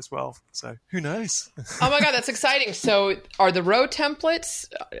website as well. So who knows? Oh my God, that's exciting. So are the row templates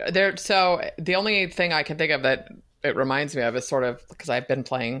there? So the only thing I can think of that it reminds me of is sort of, because I've been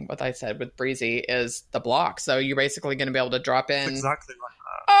playing what I said with Breezy, is the block. So you're basically going to be able to drop in. It's exactly like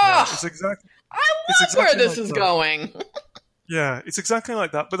that. Oh, yeah, it's exactly. I love exactly where this like is that. going. Yeah, it's exactly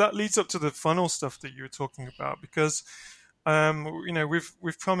like that. But that leads up to the funnel stuff that you were talking about, because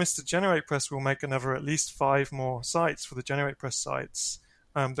we've promised that GeneratePress will make another at least 5 more sites for the GeneratePress sites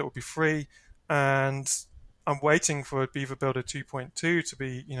that will be free, and I'm waiting for Beaver Builder 2.2 to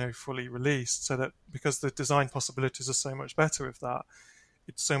be fully released, so that because the design possibilities are so much better with that,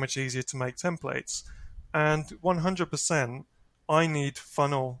 it's so much easier to make templates. And 100%, I need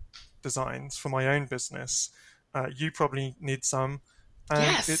funnel designs for my own business. You probably need some,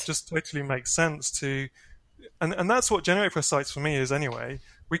 and Yes. It just totally makes sense to. And that's what GeneratePress sites for me is anyway.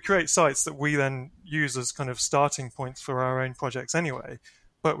 We create sites that we then use as kind of starting points for our own projects anyway,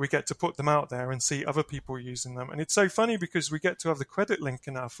 but we get to put them out there and see other people using them. And it's so funny because we get to have the credit link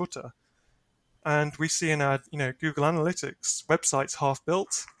in our footer, and we see in our Google Analytics websites half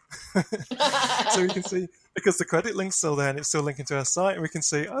built. So we can see, because the credit link's still there and it's still linking to our site, and we can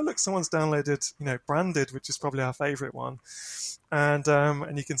see, oh look, someone's downloaded Branded, which is probably our favorite one, and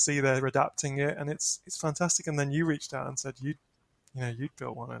you can see they're adapting it, and it's fantastic. And then you reached out and said you'd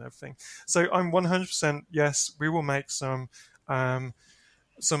built one and everything. So I'm 100% yes, we will make some row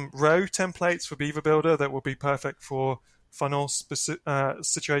templates for Beaver Builder that will be perfect for funnel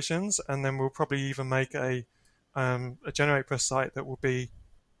situations, and then we'll probably even make a GeneratePress site that will be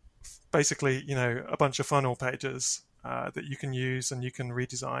basically a bunch of funnel pages that you can use and you can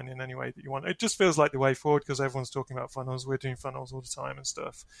redesign in any way that you want. It just feels like the way forward because everyone's talking about funnels. We're doing funnels all the time and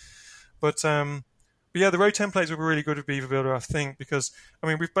stuff. But yeah, the row templates were really good with Beaver Builder, I think, because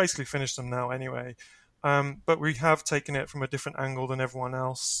we've basically finished them now anyway. But we have taken it from a different angle than everyone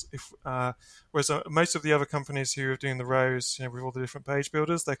else. Whereas most of the other companies who are doing the rows, with all the different page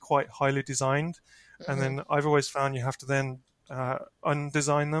builders, they're quite highly designed. Mm-hmm. And then I've always found you have to then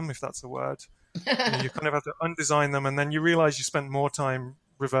undesign them, if that's a word. You kind of have to undesign them, and then you realize you spent more time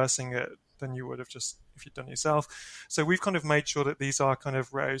reversing it than you would have just if you'd done it yourself. So we've kind of made sure that these are kind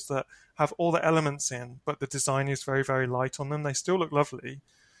of rows that have all the elements in, but the design is very, very light on them. They still look lovely,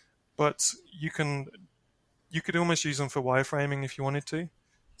 but you could almost use them for wireframing if you wanted to.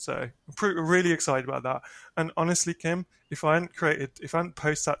 So I'm really excited about that. And honestly, Kim, if I hadn't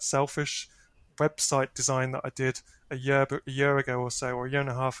posted that selfish website design that I did a year ago or so, or a year and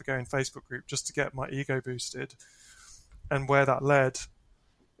a half ago in Facebook group, just to get my ego boosted, and where that led,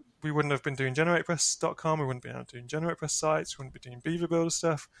 we wouldn't have been doing GeneratePress.com, we wouldn't be doing GeneratePress sites, we wouldn't be doing Beaver Builder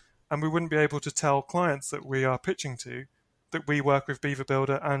stuff, and we wouldn't be able to tell clients that we are pitching to that we work with Beaver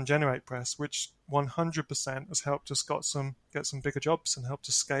Builder and GeneratePress, which 100% has helped us get some bigger jobs and helped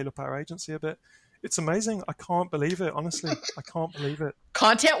us scale up our agency a bit. It's amazing. I can't believe it, honestly. I can't believe it.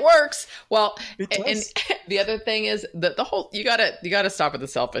 Content works. Well, and the other thing is that the whole, you gotta stop with the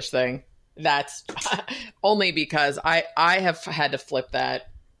selfish thing. That's only because I have had to flip that.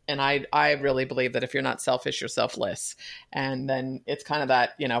 And I really believe that if you're not selfish, you're selfless. And then it's kind of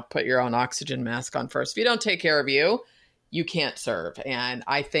that, put your own oxygen mask on first. If you don't take care of you, you can't serve. And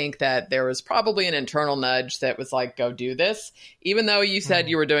I think that there was probably an internal nudge that was like, go do this. Even though you said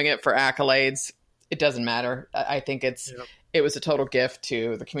you were doing it for accolades, it doesn't matter. I think it was a total gift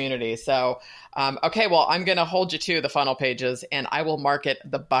to the community. So, okay, well, I'm going to hold you to the funnel pages, and I will market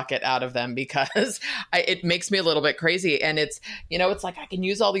the bucket out of them because it makes me a little bit crazy. And it's, it's like I can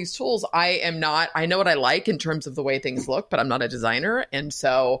use all these tools. I know what I like in terms of the way things look, but I'm not a designer. And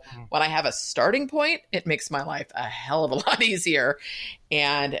so when I have a starting point, it makes my life a hell of a lot easier.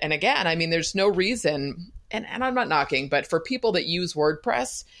 And again, there's no reason, and I'm not knocking, but for people that use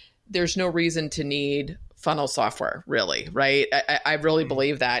WordPress, there's no reason to need funnel software, really, right? I really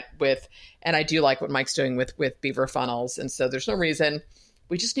believe that and I do like what Mike's doing with Beaver funnels. And so there's no reason.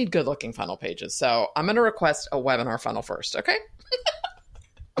 We just need good looking funnel pages. So I'm going to request a webinar funnel first. Okay.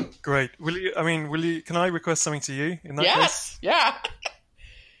 Great. Can I request something to you in that case? Yeah.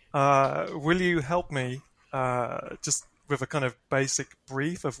 Will you help me just with a kind of basic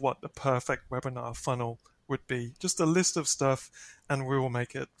brief of what the perfect webinar funnel would be? Just a list of stuff, and we will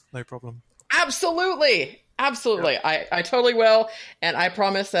make it, no problem. Absolutely. Yeah. I totally will. And I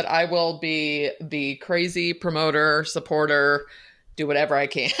promise that I will be the crazy promoter, supporter, do whatever I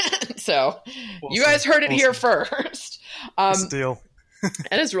can. So awesome. You guys heard it here first. It's a deal.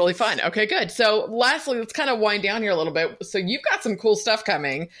 It is really fun. Okay, good. So lastly, let's kind of wind down here a little bit. So you've got some cool stuff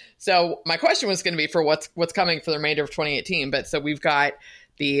coming. So my question was going to be for what's coming for the remainder of 2018. But so we've got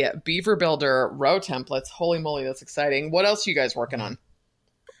the Beaver Builder row templates. Holy moly, that's exciting. What else are you guys working on?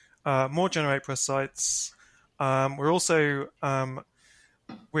 More GeneratePress sites. We're also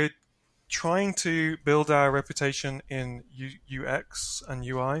we're trying to build our reputation in UX and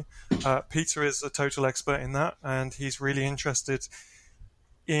UI. Peter is a total expert in that, and he's really interested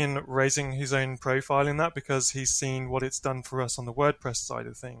in raising his own profile in that because he's seen what it's done for us on the WordPress side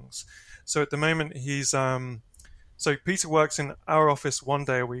of things. So at the moment, so Peter works in our office 1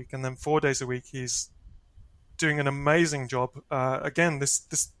 day a week, and then 4 days a week he's doing an amazing job. Again,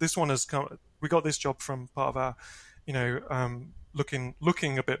 this one has come. We got this job from part of our,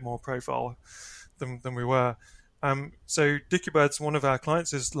 looking a bit more profile than we were. So Dickiebirds, one of our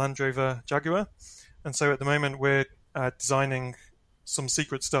clients, is Land Rover Jaguar, and so at the moment we're designing some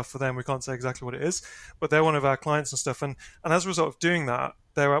secret stuff for them. We can't say exactly what it is, but they're one of our clients and stuff. And as a result of doing that,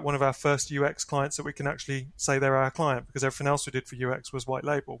 they're one of our first UX clients that we can actually say they're our client, because everything else we did for UX was white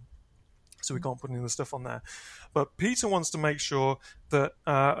label. So we can't put any of the stuff on there. But Peter wants to make sure that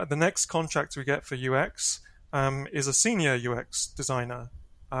the next contract we get for UX is a senior UX designer.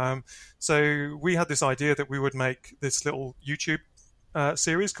 So we had this idea that we would make this little YouTube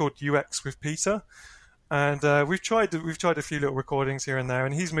series called UX with Peter. And we've tried a few little recordings here and there,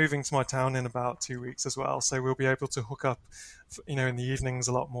 and he's moving to my town in about 2 weeks as well. So we'll be able to hook up, in the evenings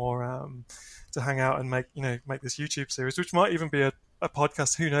a lot more to hang out and make this YouTube series, which might even be a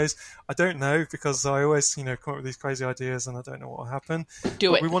podcast. Who knows? I don't know, because I always come up with these crazy ideas and I don't know what will happen.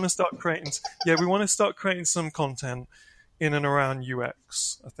 We want to start creating. We want to start creating some content in and around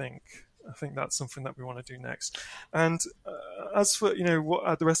UX. I think that's something that we want to do next. And as for what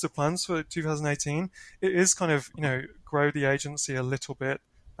are the rest of the plans for 2018, it is kind of grow the agency a little bit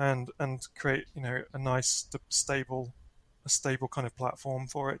and create a nice stable kind of platform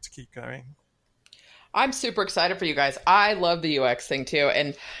for it to keep going. I'm super excited for you guys. I love the UX thing too.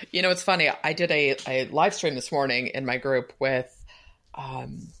 And it's funny. I did a live stream this morning in my group with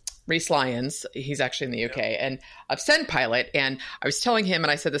Reese Lyons. He's actually in the UK, and of SendPilot. And I was telling him,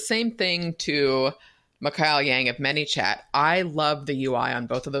 and I said the same thing to Mikhail Yang of ManyChat. I love the UI on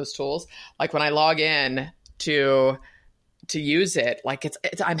both of those tools. Like when I log in to use it, like it's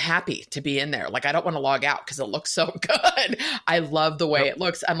I'm happy to be in there. Like I don't want to log out because it looks so good. I love the way it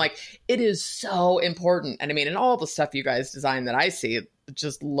looks. I'm like, it is so important. And I mean, and all the stuff you guys design that I see, it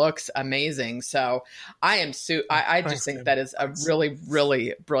just looks amazing. So I am I just think that is a really,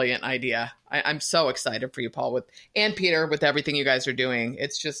 really brilliant idea. I'm so excited for you, Paul, and Peter, with everything you guys are doing.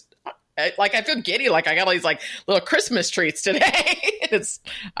 It's just like, I feel giddy. Like I got all these like little Christmas treats today.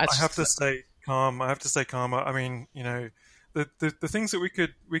 I have to stay calm. I mean, the things that we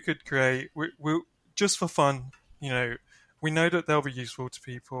could create, we just for fun, we know that they'll be useful to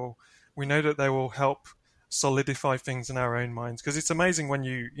people. We know that they will help solidify things in our own minds, because it's amazing when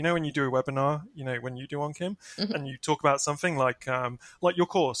when you do a webinar, when you do one, Kim, and you talk about something like your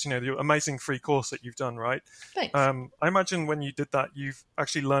course, the amazing free course that you've done, right? Thanks. I imagine when you did that, you've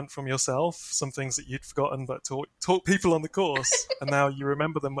actually learned from yourself some things that you'd forgotten but taught people on the course, and now you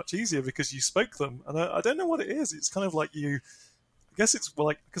remember them much easier because you spoke them. And I don't know what it is. It's kind of like I guess it's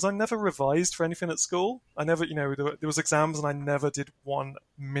like, because I never revised for anything at school. I never, there was exams and I never did 1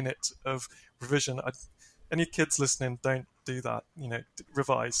 minute of revision. Any kids listening, don't do that.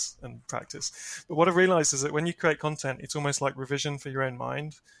 Revise and practice. But what I realized is that when you create content, it's almost like revision for your own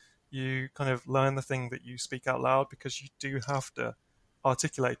mind. You kind of learn the thing that you speak out loud, because you do have to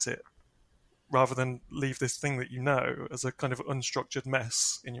articulate it rather than leave this thing that as a kind of unstructured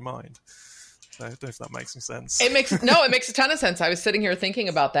mess in your mind. So I don't know if that makes any sense. It makes a ton of sense. I was sitting here thinking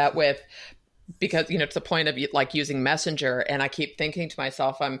about that because to the point of like using Messenger, and I keep thinking to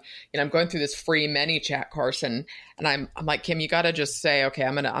myself, I'm going through this free ManyChat course, and I'm like, Kim, you got to just say, okay,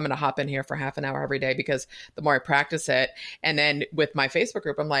 I'm gonna hop in here for half an hour every day, because the more I practice it. And then with my Facebook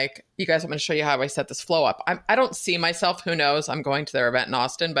group, I'm like, you guys, I'm going to show you how I set this flow up. I don't see myself, who knows, I'm going to their event in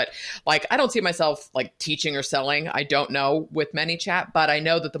Austin, but like, I don't see myself like teaching or selling. I don't know with ManyChat, but I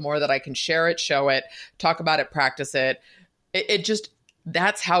know that the more that I can share it, show it, talk about it, practice it, it just,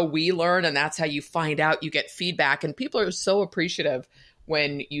 that's how we learn, and that's how you find out. You get feedback, and people are so appreciative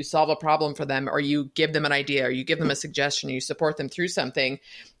when you solve a problem for them, or you give them an idea, or you give them a suggestion, or you support them through something.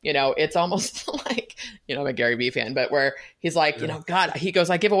 It's almost like, I'm a Gary Vee fan, but where he's like, God, he goes,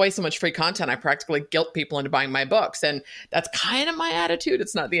 I give away so much free content. I practically guilt people into buying my books. And that's kind of my attitude.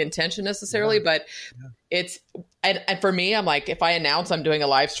 It's not the intention necessarily, but it's, and for me, I'm like, if I announce I'm doing a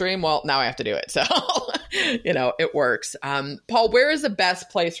live stream, well, now I have to do it. So, it works. Paul, where is the best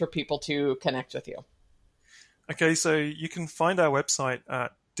place for people to connect with you? Okay, so you can find our website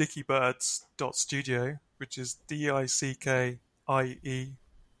at dickiebirds.studio, which is DICKIE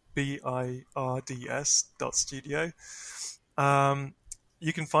BIRDS.studio.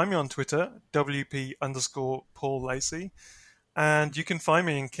 You can find me on Twitter, WP_Paul Lacey. And you can find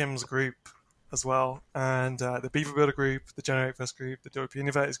me in Kim's group as well, and the Beaver Builder group, the GeneratePress group, the WP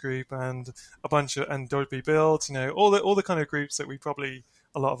Innovators group, and a bunch of and WP Build. All the kind of groups that we probably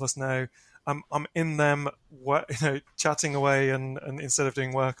a lot of us know. I'm in them, chatting away and instead of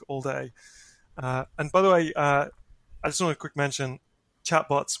doing work all day. And by the way, I just want a quick mention: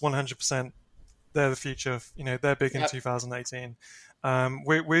 chatbots, 100%. They're the future. They're big in 2018.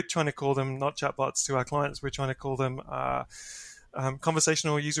 We're trying to call them not chatbots to our clients. We're trying to call them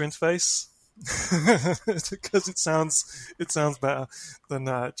conversational user interface because it sounds better than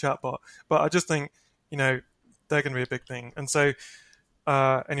chatbot. But I just think they're going to be a big thing. And so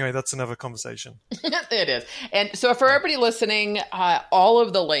anyway, that's another conversation. It is. And so for everybody listening, all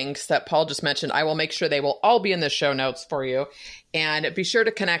of the links that Paul just mentioned, I will make sure they will all be in the show notes for you. And be sure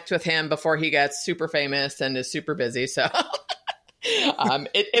to connect with him before he gets super famous and is super busy. So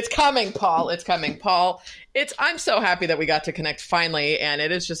it's coming, Paul. It's coming, Paul. I'm so happy that we got to connect finally. And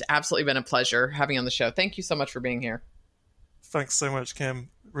it has just absolutely been a pleasure having you on the show. Thank you so much for being here. Thanks so much,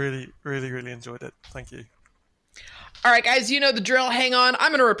 Kim. Really, really, really enjoyed it. Thank you. All right, guys, you know the drill. Hang on. I'm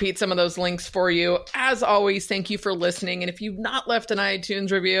going to repeat some of those links for you. As always, thank you for listening. And if you've not left an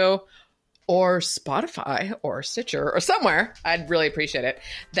iTunes review or Spotify or Stitcher or somewhere, I'd really appreciate it.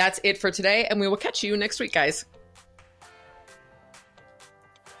 That's it for today. And we will catch you next week, guys.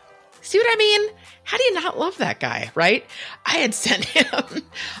 See what I mean? How do you not love that guy, right? I had sent him.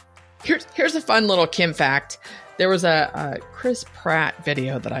 Here's a fun little Kim fact. There was a Chris Pratt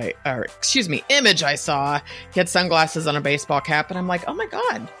video image I saw. He had sunglasses on a baseball cap, and I'm like, oh my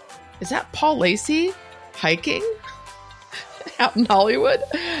God, is that Paul Lacey hiking out in Hollywood?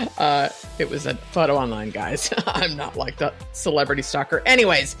 It was a photo online, guys. I'm not like the celebrity stalker.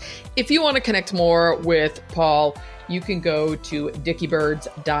 Anyways, if you want to connect more with Paul, you can go to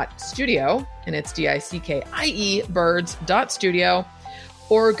Dickiebirds.studio, and it's DICKIE birds.studio.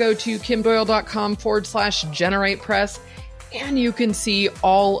 Or go to kimdoyle.com/GeneratePress, and you can see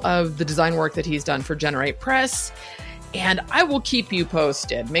all of the design work that he's done for GeneratePress. And I will keep you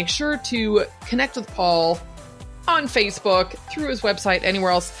posted. Make sure to connect with Paul on Facebook, through his website,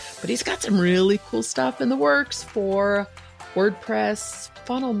 anywhere else. But he's got some really cool stuff in the works for WordPress,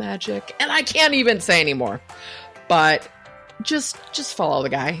 Funnel Magic, and I can't even say anymore. But just follow the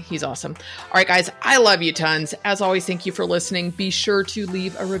guy. He's awesome. All right, guys, I love you tons. As always, thank you for listening. Be sure to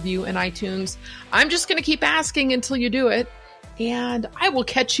leave a review in iTunes. I'm just going to keep asking until you do it, and I will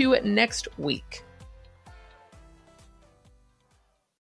catch you next week.